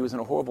before, but he was in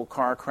a horrible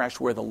car crash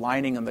where the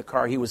lining in the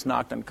car, he was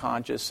knocked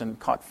unconscious and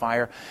caught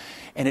fire,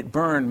 and it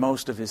burned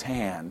most of his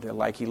hand.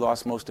 Like he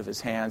lost most of his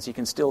hands. He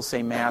can still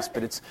say Mass,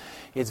 but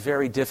it's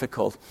very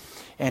difficult.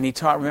 And he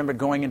remembered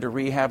going into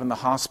rehab in the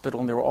hospital,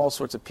 and there were all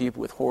sorts of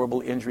people with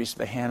horrible injuries to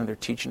the hand, and they're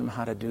teaching him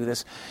how to do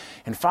this.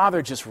 And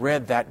Father just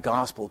read that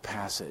gospel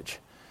passage,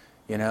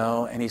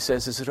 and he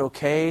says, is it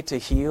okay to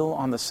heal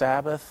on the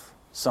Sabbath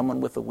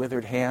someone with a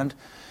withered hand?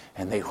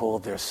 And they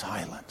hold their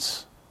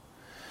silence.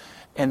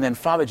 And then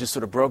Father just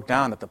sort of broke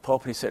down at the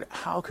pulpit. He said,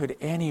 how could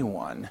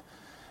anyone,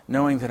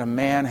 knowing that a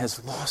man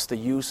has lost the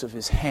use of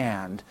his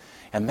hand,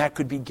 and that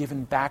could be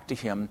given back to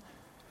him,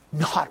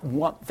 not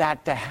want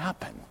that to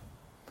happen?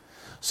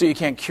 So you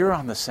can't cure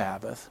on the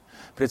Sabbath,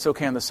 but it's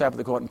okay on the Sabbath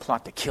to go out and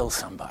plot to kill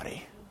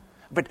somebody.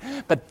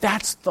 But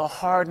that's the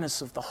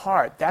hardness of the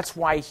heart. That's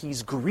why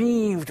he's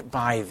grieved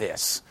by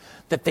this,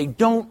 that they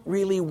don't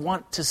really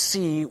want to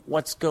see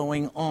what's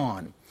going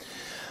on.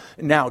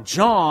 Now,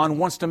 John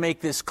wants to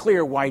make this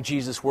clear why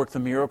Jesus worked the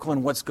miracle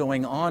and what's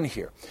going on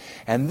here.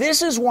 And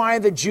this is why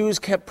the Jews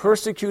kept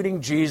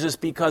persecuting Jesus,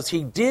 because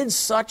he did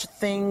such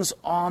things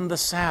on the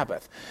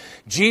Sabbath.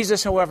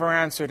 Jesus, however,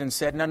 answered and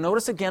said, now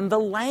notice again the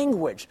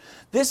language.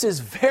 This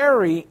is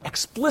very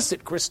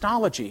explicit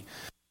Christology.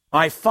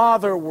 My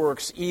Father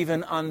works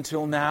even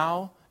until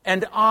now,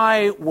 and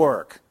I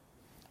work.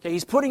 Okay,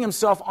 he's putting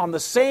himself on the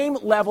same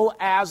level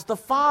as the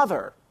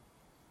Father,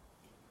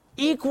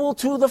 equal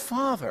to the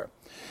Father.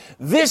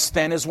 This,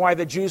 then, is why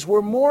the Jews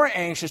were more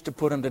anxious to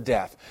put him to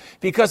death,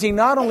 because he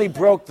not only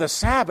broke the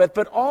Sabbath,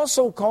 but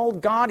also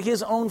called God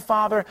his own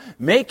Father,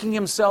 making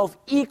himself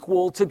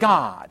equal to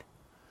God.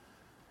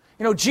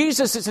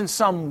 Jesus isn't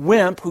some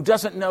wimp who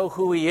doesn't know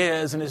who he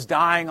is and is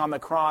dying on the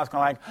cross,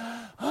 going like,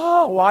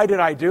 oh, why did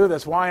I do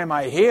this? Why am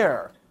I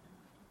here?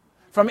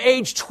 From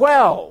age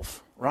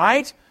 12,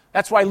 right?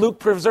 That's why Luke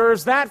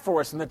preserves that for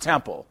us in the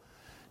temple.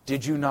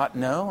 Did you not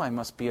know I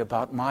must be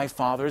about my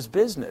Father's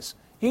business?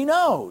 He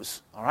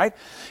knows, all right?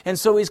 And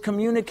so he's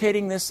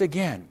communicating this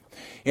again.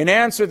 In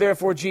answer,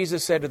 therefore,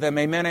 Jesus said to them,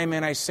 amen,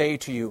 amen, I say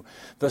to you,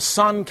 the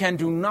Son can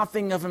do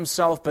nothing of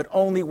himself, but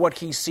only what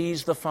he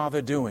sees the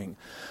Father doing.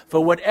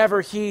 For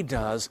whatever he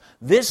does,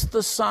 this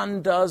the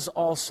Son does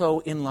also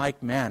in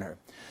like manner.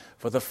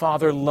 For the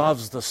Father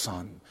loves the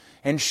Son,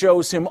 and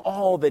shows him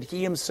all that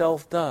he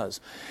himself does.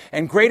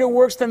 And greater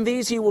works than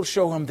these he will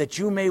show him, that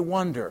you may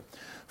wonder.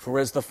 For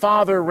as the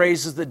Father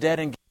raises the dead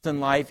and gives them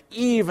life,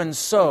 even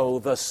so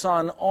the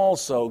Son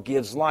also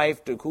gives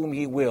life to whom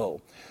he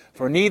will.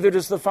 For neither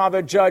does the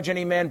Father judge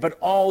any man, but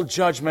all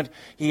judgment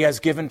he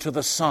has given to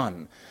the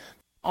Son.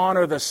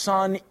 Honor the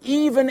Son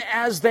even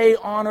as they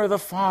honor the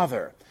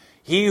Father.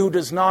 He who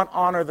does not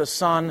honor the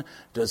Son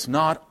does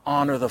not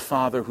honor the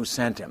Father who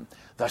sent him.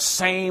 The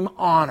same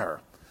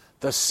honor,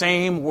 the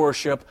same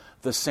worship,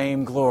 the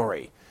same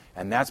glory.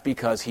 And that's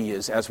because he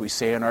is, as we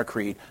say in our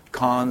creed,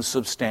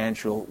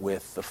 consubstantial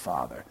with the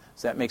Father.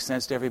 Does that make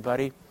sense to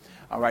everybody?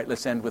 All right,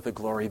 let's end with the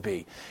glory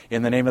be.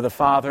 In the name of the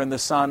Father, and the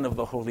Son, and of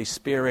the Holy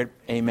Spirit,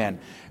 amen.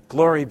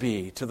 Glory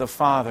be to the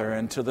Father,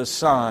 and to the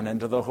Son,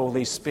 and to the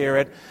Holy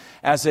Spirit,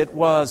 as it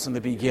was in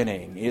the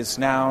beginning, is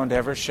now, and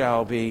ever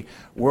shall be,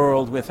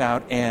 world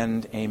without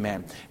end,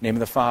 amen. In the name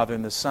of the Father,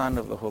 and the Son, and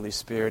of the Holy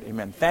Spirit,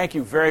 amen. Thank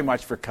you very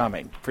much for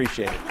coming.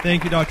 Appreciate it.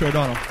 Thank you, Dr.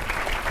 O'Donnell.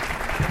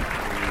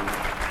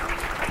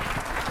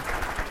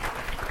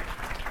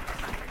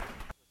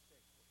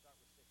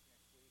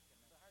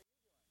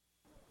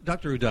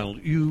 Dr. O'Donnell,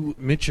 you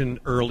mentioned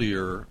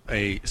earlier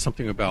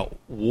something about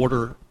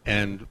water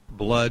and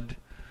blood,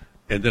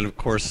 and then, of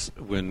course,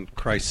 when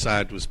Christ's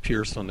side was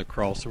pierced on the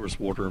cross, there was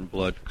water and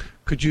blood.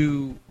 Could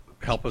you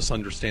help us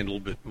understand a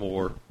little bit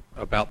more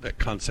about that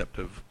concept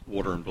of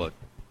water and blood?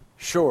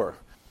 Sure.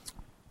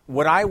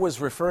 What I was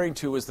referring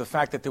to is the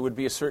fact that there would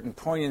be a certain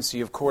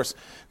poignancy. Of course,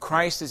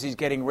 Christ, as he's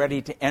getting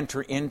ready to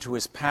enter into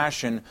his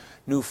passion,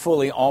 knew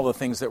fully all the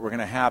things that were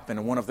going to happen.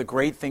 And one of the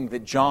great things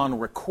that John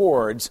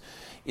records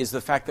is the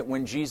fact that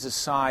when Jesus'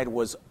 side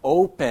was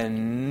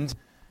opened,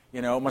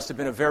 it must have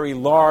been a very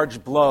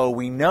large blow.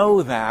 We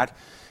know that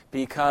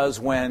because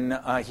when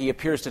he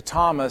appears to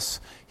Thomas,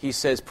 he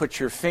says, "Put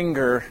your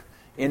finger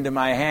into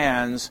my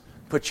hands,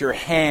 put your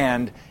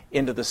hand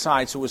into the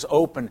side." So it was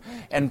open,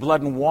 and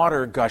blood and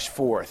water gushed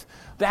forth.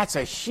 That's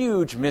a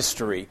huge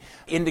mystery,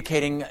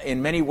 indicating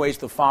in many ways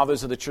the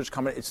fathers of the church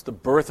coming. It's the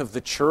birth of the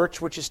church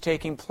which is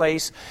taking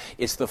place.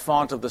 It's the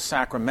font of the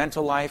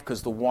sacramental life,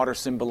 because the water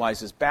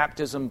symbolizes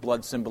baptism,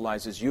 blood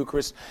symbolizes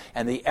Eucharist,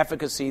 and the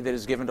efficacy that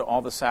is given to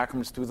all the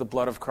sacraments through the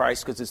blood of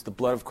Christ, because it's the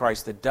blood of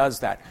Christ that does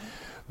that.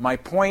 My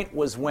point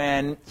was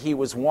when he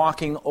was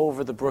walking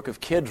over the brook of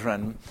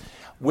Kidron,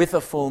 with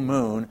a full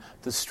moon,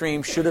 the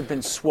stream should have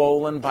been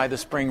swollen by the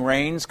spring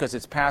rains because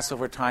it's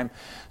Passover time.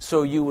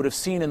 So you would have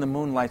seen in the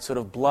moonlight sort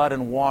of blood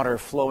and water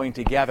flowing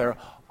together,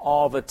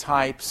 all the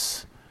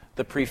types,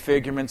 the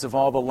prefigurements of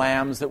all the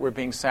lambs that were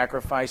being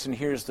sacrificed. And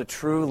here's the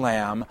true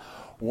lamb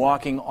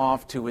walking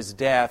off to his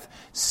death,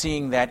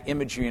 seeing that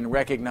imagery and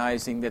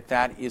recognizing that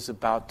that is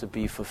about to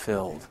be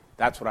fulfilled.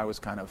 That's what I was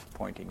kind of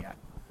pointing at.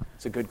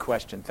 It's a good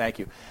question. Thank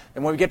you.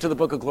 And when we get to the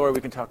Book of Glory, we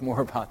can talk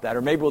more about that.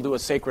 Or maybe we'll do a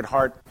Sacred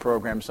Heart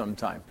program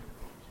sometime.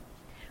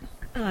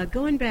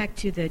 Going back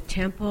to the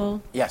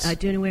temple. Yes.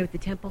 Doing away with the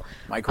temple.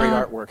 My great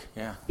artwork,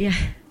 yeah. Yeah.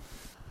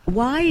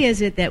 Why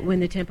is it that when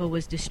the temple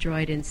was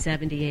destroyed in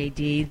 70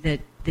 A.D., that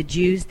the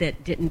Jews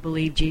that didn't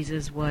believe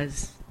Jesus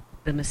was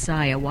the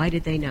Messiah, why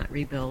did they not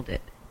rebuild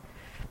it?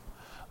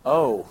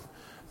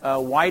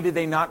 Why did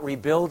they not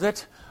rebuild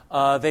it?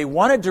 They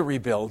wanted to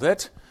rebuild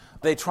it.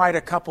 They tried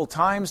a couple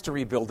times to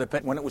rebuild it,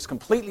 but when it was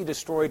completely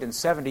destroyed in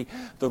 70,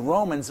 the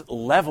Romans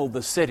leveled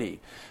the city.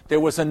 There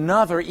was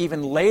another,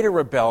 even later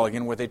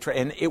rebellion where they tried,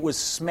 and it was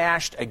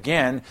smashed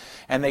again,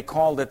 and they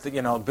called it,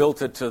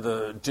 built it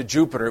to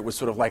Jupiter. It was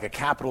sort of like a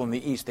capital in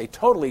the east. They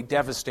totally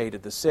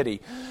devastated the city,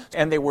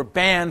 and they were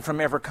banned from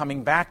ever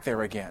coming back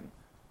there again.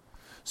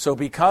 So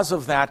because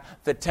of that,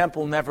 the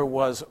temple never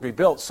was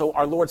rebuilt. So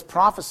our Lord's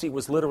prophecy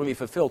was literally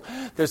fulfilled.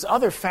 There's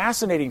other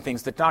fascinating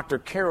things that Dr.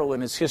 Carroll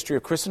in his History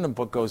of Christendom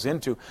book goes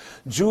into.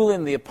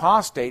 Julian the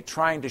Apostate,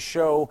 trying to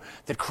show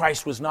that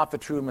Christ was not the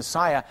true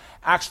Messiah,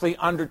 actually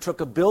undertook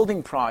a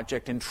building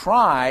project and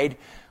tried,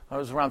 it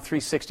was around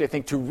 360 I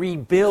think,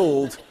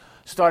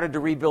 started to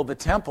rebuild the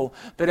temple.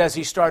 But as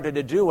he started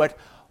to do it,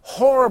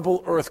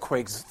 horrible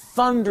earthquakes,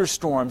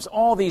 thunderstorms,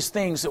 all these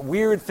things,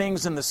 weird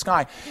things in the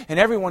sky. And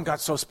everyone got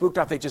so spooked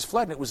out they just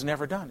fled, and it was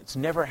never done. It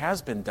never has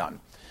been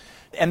done.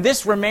 And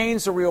this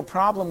remains a real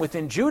problem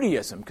within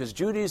Judaism, because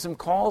Judaism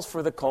calls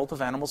for the cult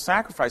of animal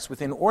sacrifice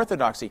within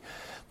Orthodoxy.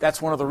 That's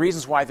one of the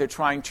reasons why they're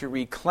trying to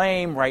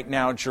reclaim right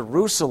now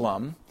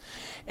Jerusalem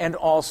and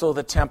also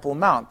the Temple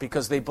Mount,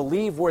 because they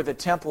believe where the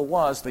temple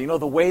was, the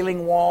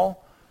Wailing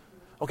Wall.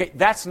 Okay,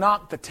 that's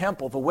not the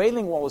temple. The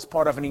Wailing Wall is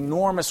part of an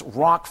enormous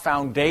rock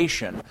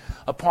foundation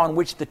upon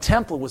which the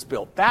temple was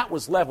built. That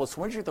was level. So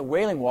when you're at the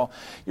Wailing Wall,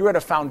 you're at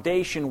a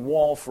foundation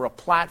wall for a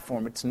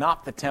platform. It's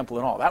not the temple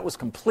at all. That was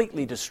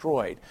completely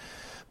destroyed.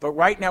 But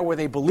right now where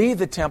they believe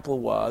the temple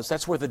was,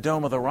 that's where the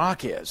Dome of the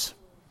Rock is.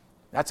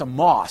 That's a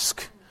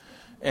mosque.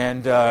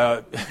 And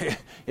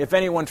if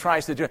anyone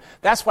tries to do it,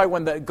 that's why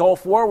when the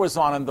Gulf War was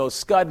on and those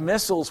Scud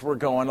missiles were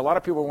going, a lot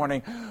of people were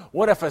wondering,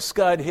 what if a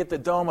Scud hit the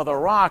Dome of the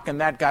Rock and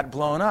that got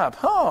blown up?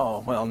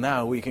 Oh, well,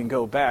 now we can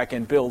go back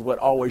and build what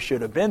always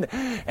should have been.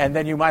 And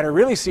then you might have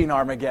really seen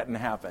Armageddon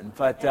happen.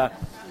 But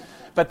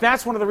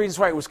that's one of the reasons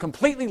why it was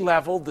completely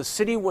leveled, the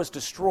city was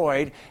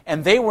destroyed,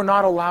 and they were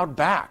not allowed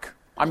back.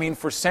 I mean,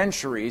 for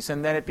centuries,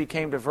 and then it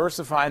became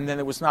diversified, and then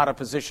it was not a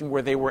position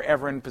where they were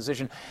ever in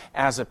position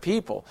as a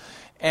people.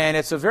 And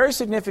it's a very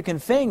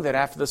significant thing that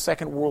after the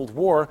Second World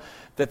War,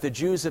 that the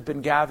Jews have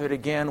been gathered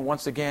again,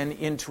 once again,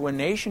 into a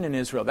nation in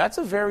Israel. That's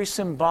a very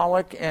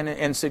symbolic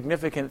and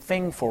significant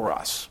thing for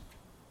us.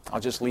 I'll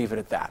just leave it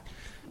at that.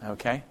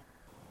 Okay?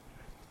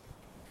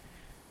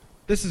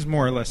 This is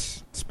more or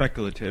less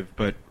speculative,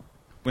 but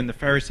when the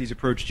Pharisees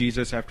approached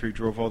Jesus after he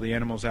drove all the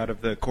animals out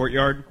of the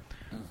courtyard,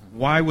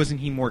 why wasn't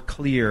he more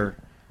clear?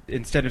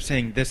 Instead of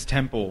saying this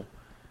temple,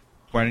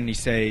 why didn't he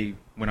say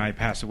when I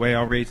pass away,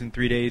 I'll raise in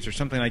 3 days, or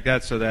something like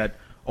that, so that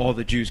all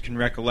the Jews can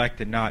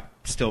recollect and not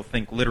still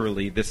think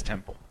literally this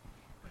temple?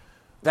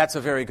 That's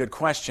a very good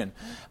question.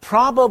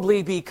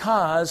 Probably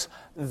because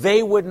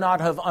they would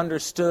not have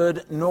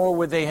understood, nor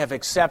would they have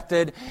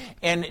accepted.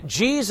 And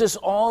Jesus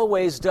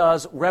always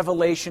does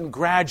revelation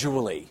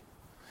gradually.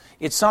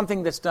 It's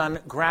something that's done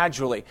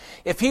gradually.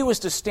 If he was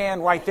to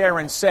stand right there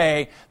and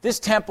say, this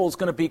temple is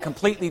going to be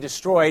completely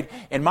destroyed,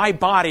 and my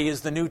body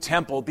is the new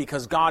temple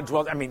because God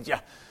dwells,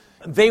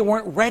 they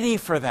weren't ready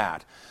for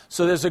that.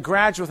 So there's a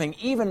gradual thing.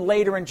 Even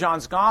later in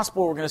John's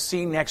Gospel, we're going to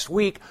see next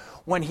week,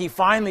 when he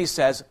finally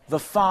says, the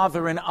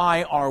Father and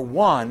I are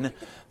one,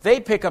 they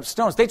pick up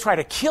stones. They try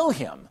to kill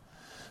him.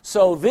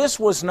 So this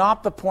was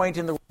not the point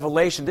in the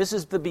revelation. This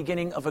is the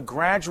beginning of a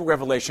gradual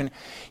revelation.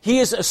 He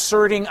is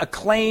asserting a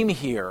claim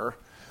here,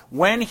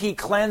 when he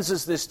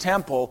cleanses this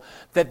temple,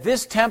 that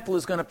this temple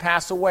is going to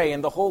pass away,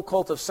 and the whole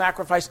cult of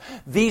sacrifice,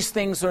 these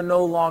things are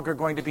no longer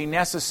going to be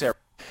necessary.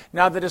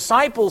 Now, the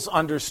disciples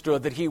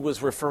understood that he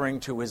was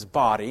referring to his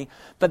body,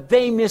 but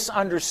they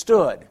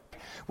misunderstood.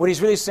 What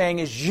he's really saying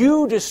is,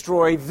 you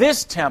destroy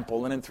this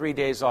temple, and in 3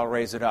 days I'll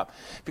raise it up.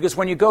 Because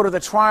when you go to the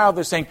trial,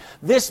 they're saying,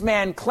 this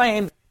man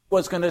claimed he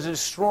was going to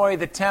destroy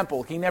the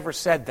temple. He never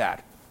said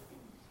that.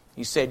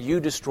 He said, you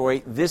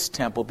destroy this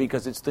temple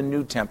because it's the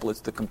new temple,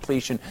 it's the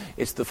completion,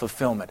 it's the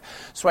fulfillment.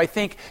 So I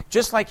think,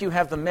 just like you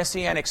have the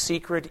messianic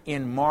secret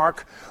in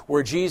Mark,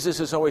 where Jesus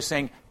is always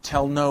saying,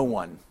 tell no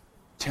one.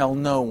 Tell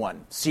no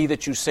one. See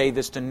that you say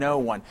this to no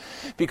one.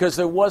 Because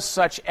there was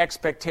such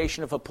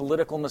expectation of a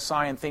political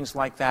Messiah and things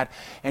like that,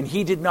 and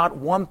he did not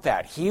want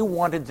that. He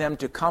wanted them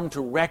to come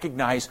to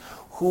recognize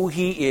who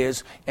he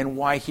is and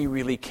why he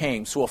really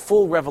came. So a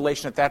full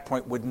revelation at that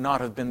point would not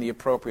have been the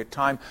appropriate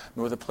time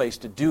nor the place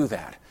to do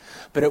that.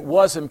 But it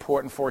was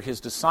important for his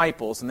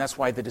disciples, and that's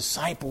why the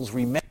disciples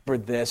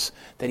remembered this,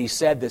 that he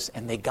said this,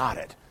 and they got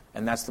it.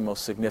 And that's the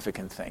most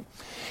significant thing.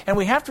 And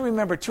we have to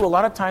remember, too, a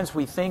lot of times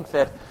we think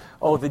that,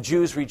 the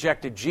Jews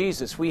rejected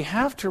Jesus. We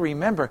have to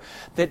remember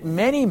that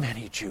many,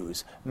 many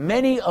Jews,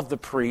 many of the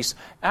priests,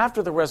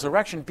 after the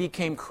resurrection,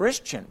 became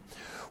Christian.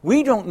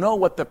 We don't know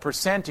what the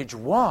percentage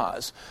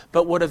was,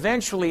 but what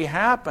eventually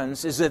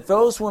happens is that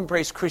those who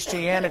embrace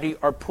Christianity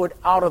are put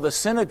out of the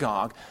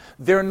synagogue.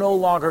 They're no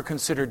longer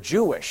considered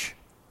Jewish.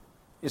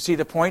 You see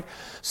the point?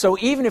 So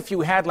even if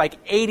you had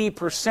like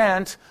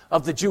 80%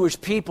 of the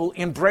Jewish people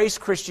embrace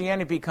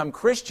Christianity, become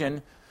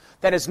Christian,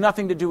 that has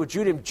nothing to do with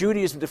Judaism.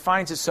 Judaism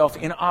defines itself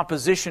in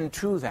opposition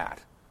to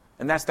that.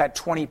 And that's that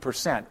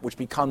 20%, which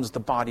becomes the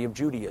body of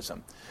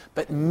Judaism.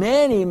 But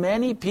many,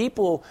 many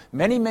people,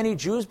 many, many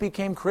Jews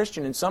became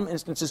Christian. In some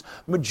instances,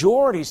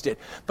 majorities did.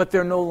 But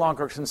they're no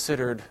longer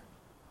considered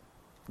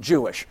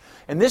Jewish.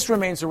 And this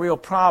remains a real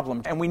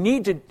problem. And we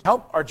need to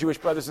help our Jewish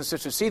brothers and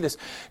sisters see this.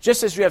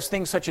 Just as you have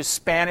things such as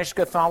Spanish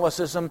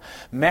Catholicism,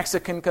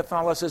 Mexican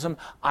Catholicism,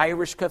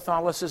 Irish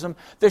Catholicism,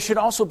 there should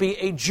also be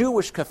a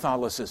Jewish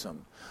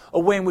Catholicism, a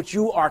way in which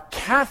you are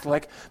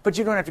Catholic, but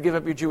you don't have to give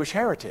up your Jewish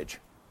heritage.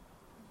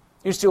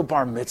 You can still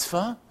bar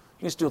mitzvah,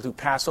 you can still do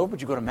Passover,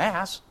 but you go to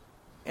Mass,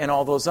 and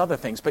all those other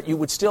things. But you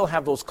would still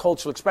have those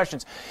cultural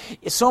expressions.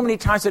 So many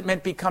times it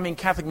meant becoming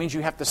Catholic means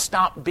you have to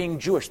stop being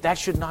Jewish. That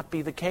should not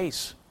be the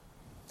case.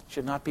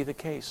 Should not be the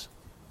case.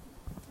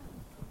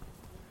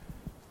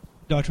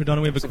 Dr.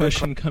 O'Donnell, we have a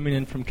question coming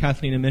in from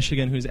Kathleen in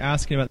Michigan, who's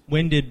asking about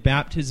when did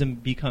baptism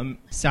become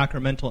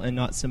sacramental and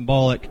not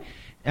symbolic,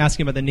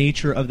 asking about the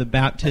nature of the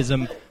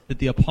baptism that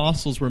the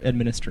apostles were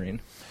administering.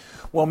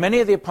 Well, many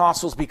of the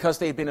apostles, because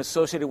they had been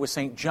associated with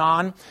St.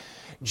 John,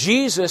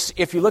 Jesus,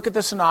 if you look at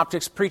the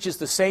synoptics, preaches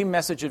the same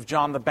message of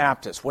John the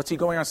Baptist. What's he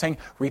going on saying?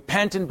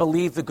 Repent and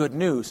believe the good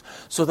news.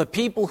 So the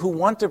people who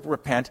want to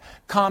repent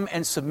come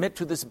and submit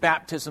to this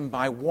baptism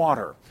by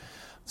water.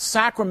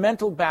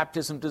 Sacramental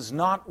baptism does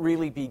not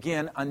really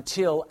begin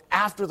until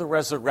after the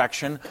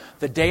resurrection,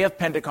 the day of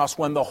Pentecost,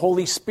 when the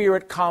Holy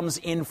Spirit comes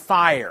in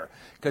fire.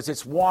 Because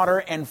it's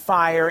water and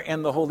fire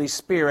and the Holy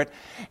Spirit.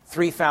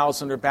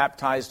 3,000 are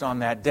baptized on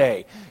that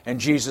day. And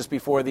Jesus,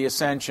 before the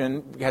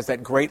ascension, has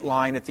that great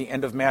line at the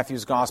end of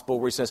Matthew's Gospel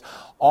where he says,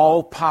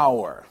 all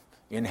power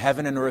in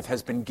heaven and earth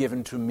has been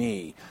given to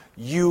me.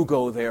 You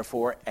go,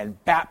 therefore,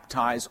 and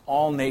baptize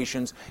all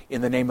nations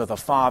in the name of the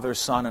Father,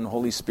 Son, and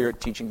Holy Spirit,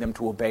 teaching them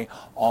to obey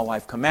all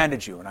I've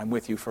commanded you, and I'm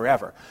with you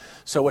forever.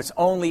 So it's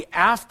only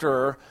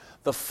after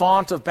the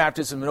font of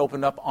baptism had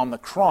opened up on the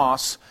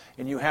cross,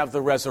 and you have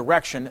the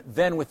resurrection,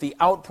 then with the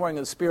outpouring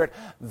of the Spirit,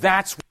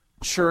 that's when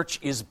the church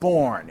is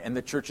born. And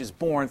the church is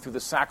born through the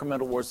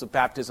sacramental waters of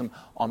baptism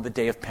on the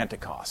day of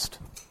Pentecost.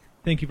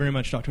 Thank you very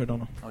much, Dr.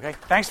 O'Donnell. Okay,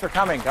 thanks for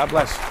coming. God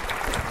bless.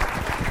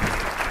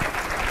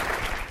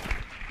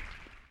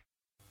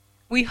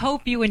 We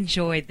hope you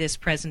enjoyed this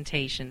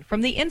presentation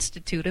from the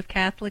Institute of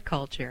Catholic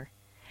Culture.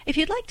 If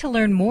you'd like to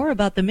learn more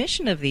about the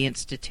mission of the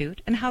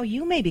Institute and how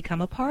you may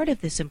become a part of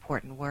this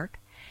important work,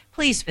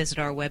 please visit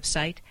our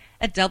website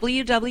at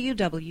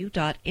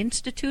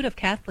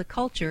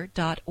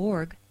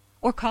www.instituteofcatholicculture.org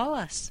or call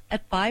us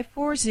at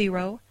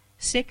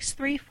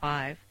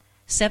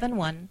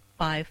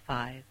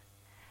 540-635-7155.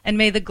 and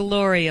may the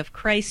glory of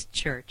Christ's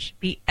church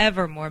be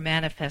ever more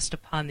manifest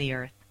upon the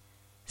earth.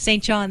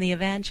 St. John the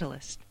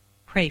Evangelist,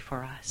 pray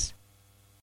for us.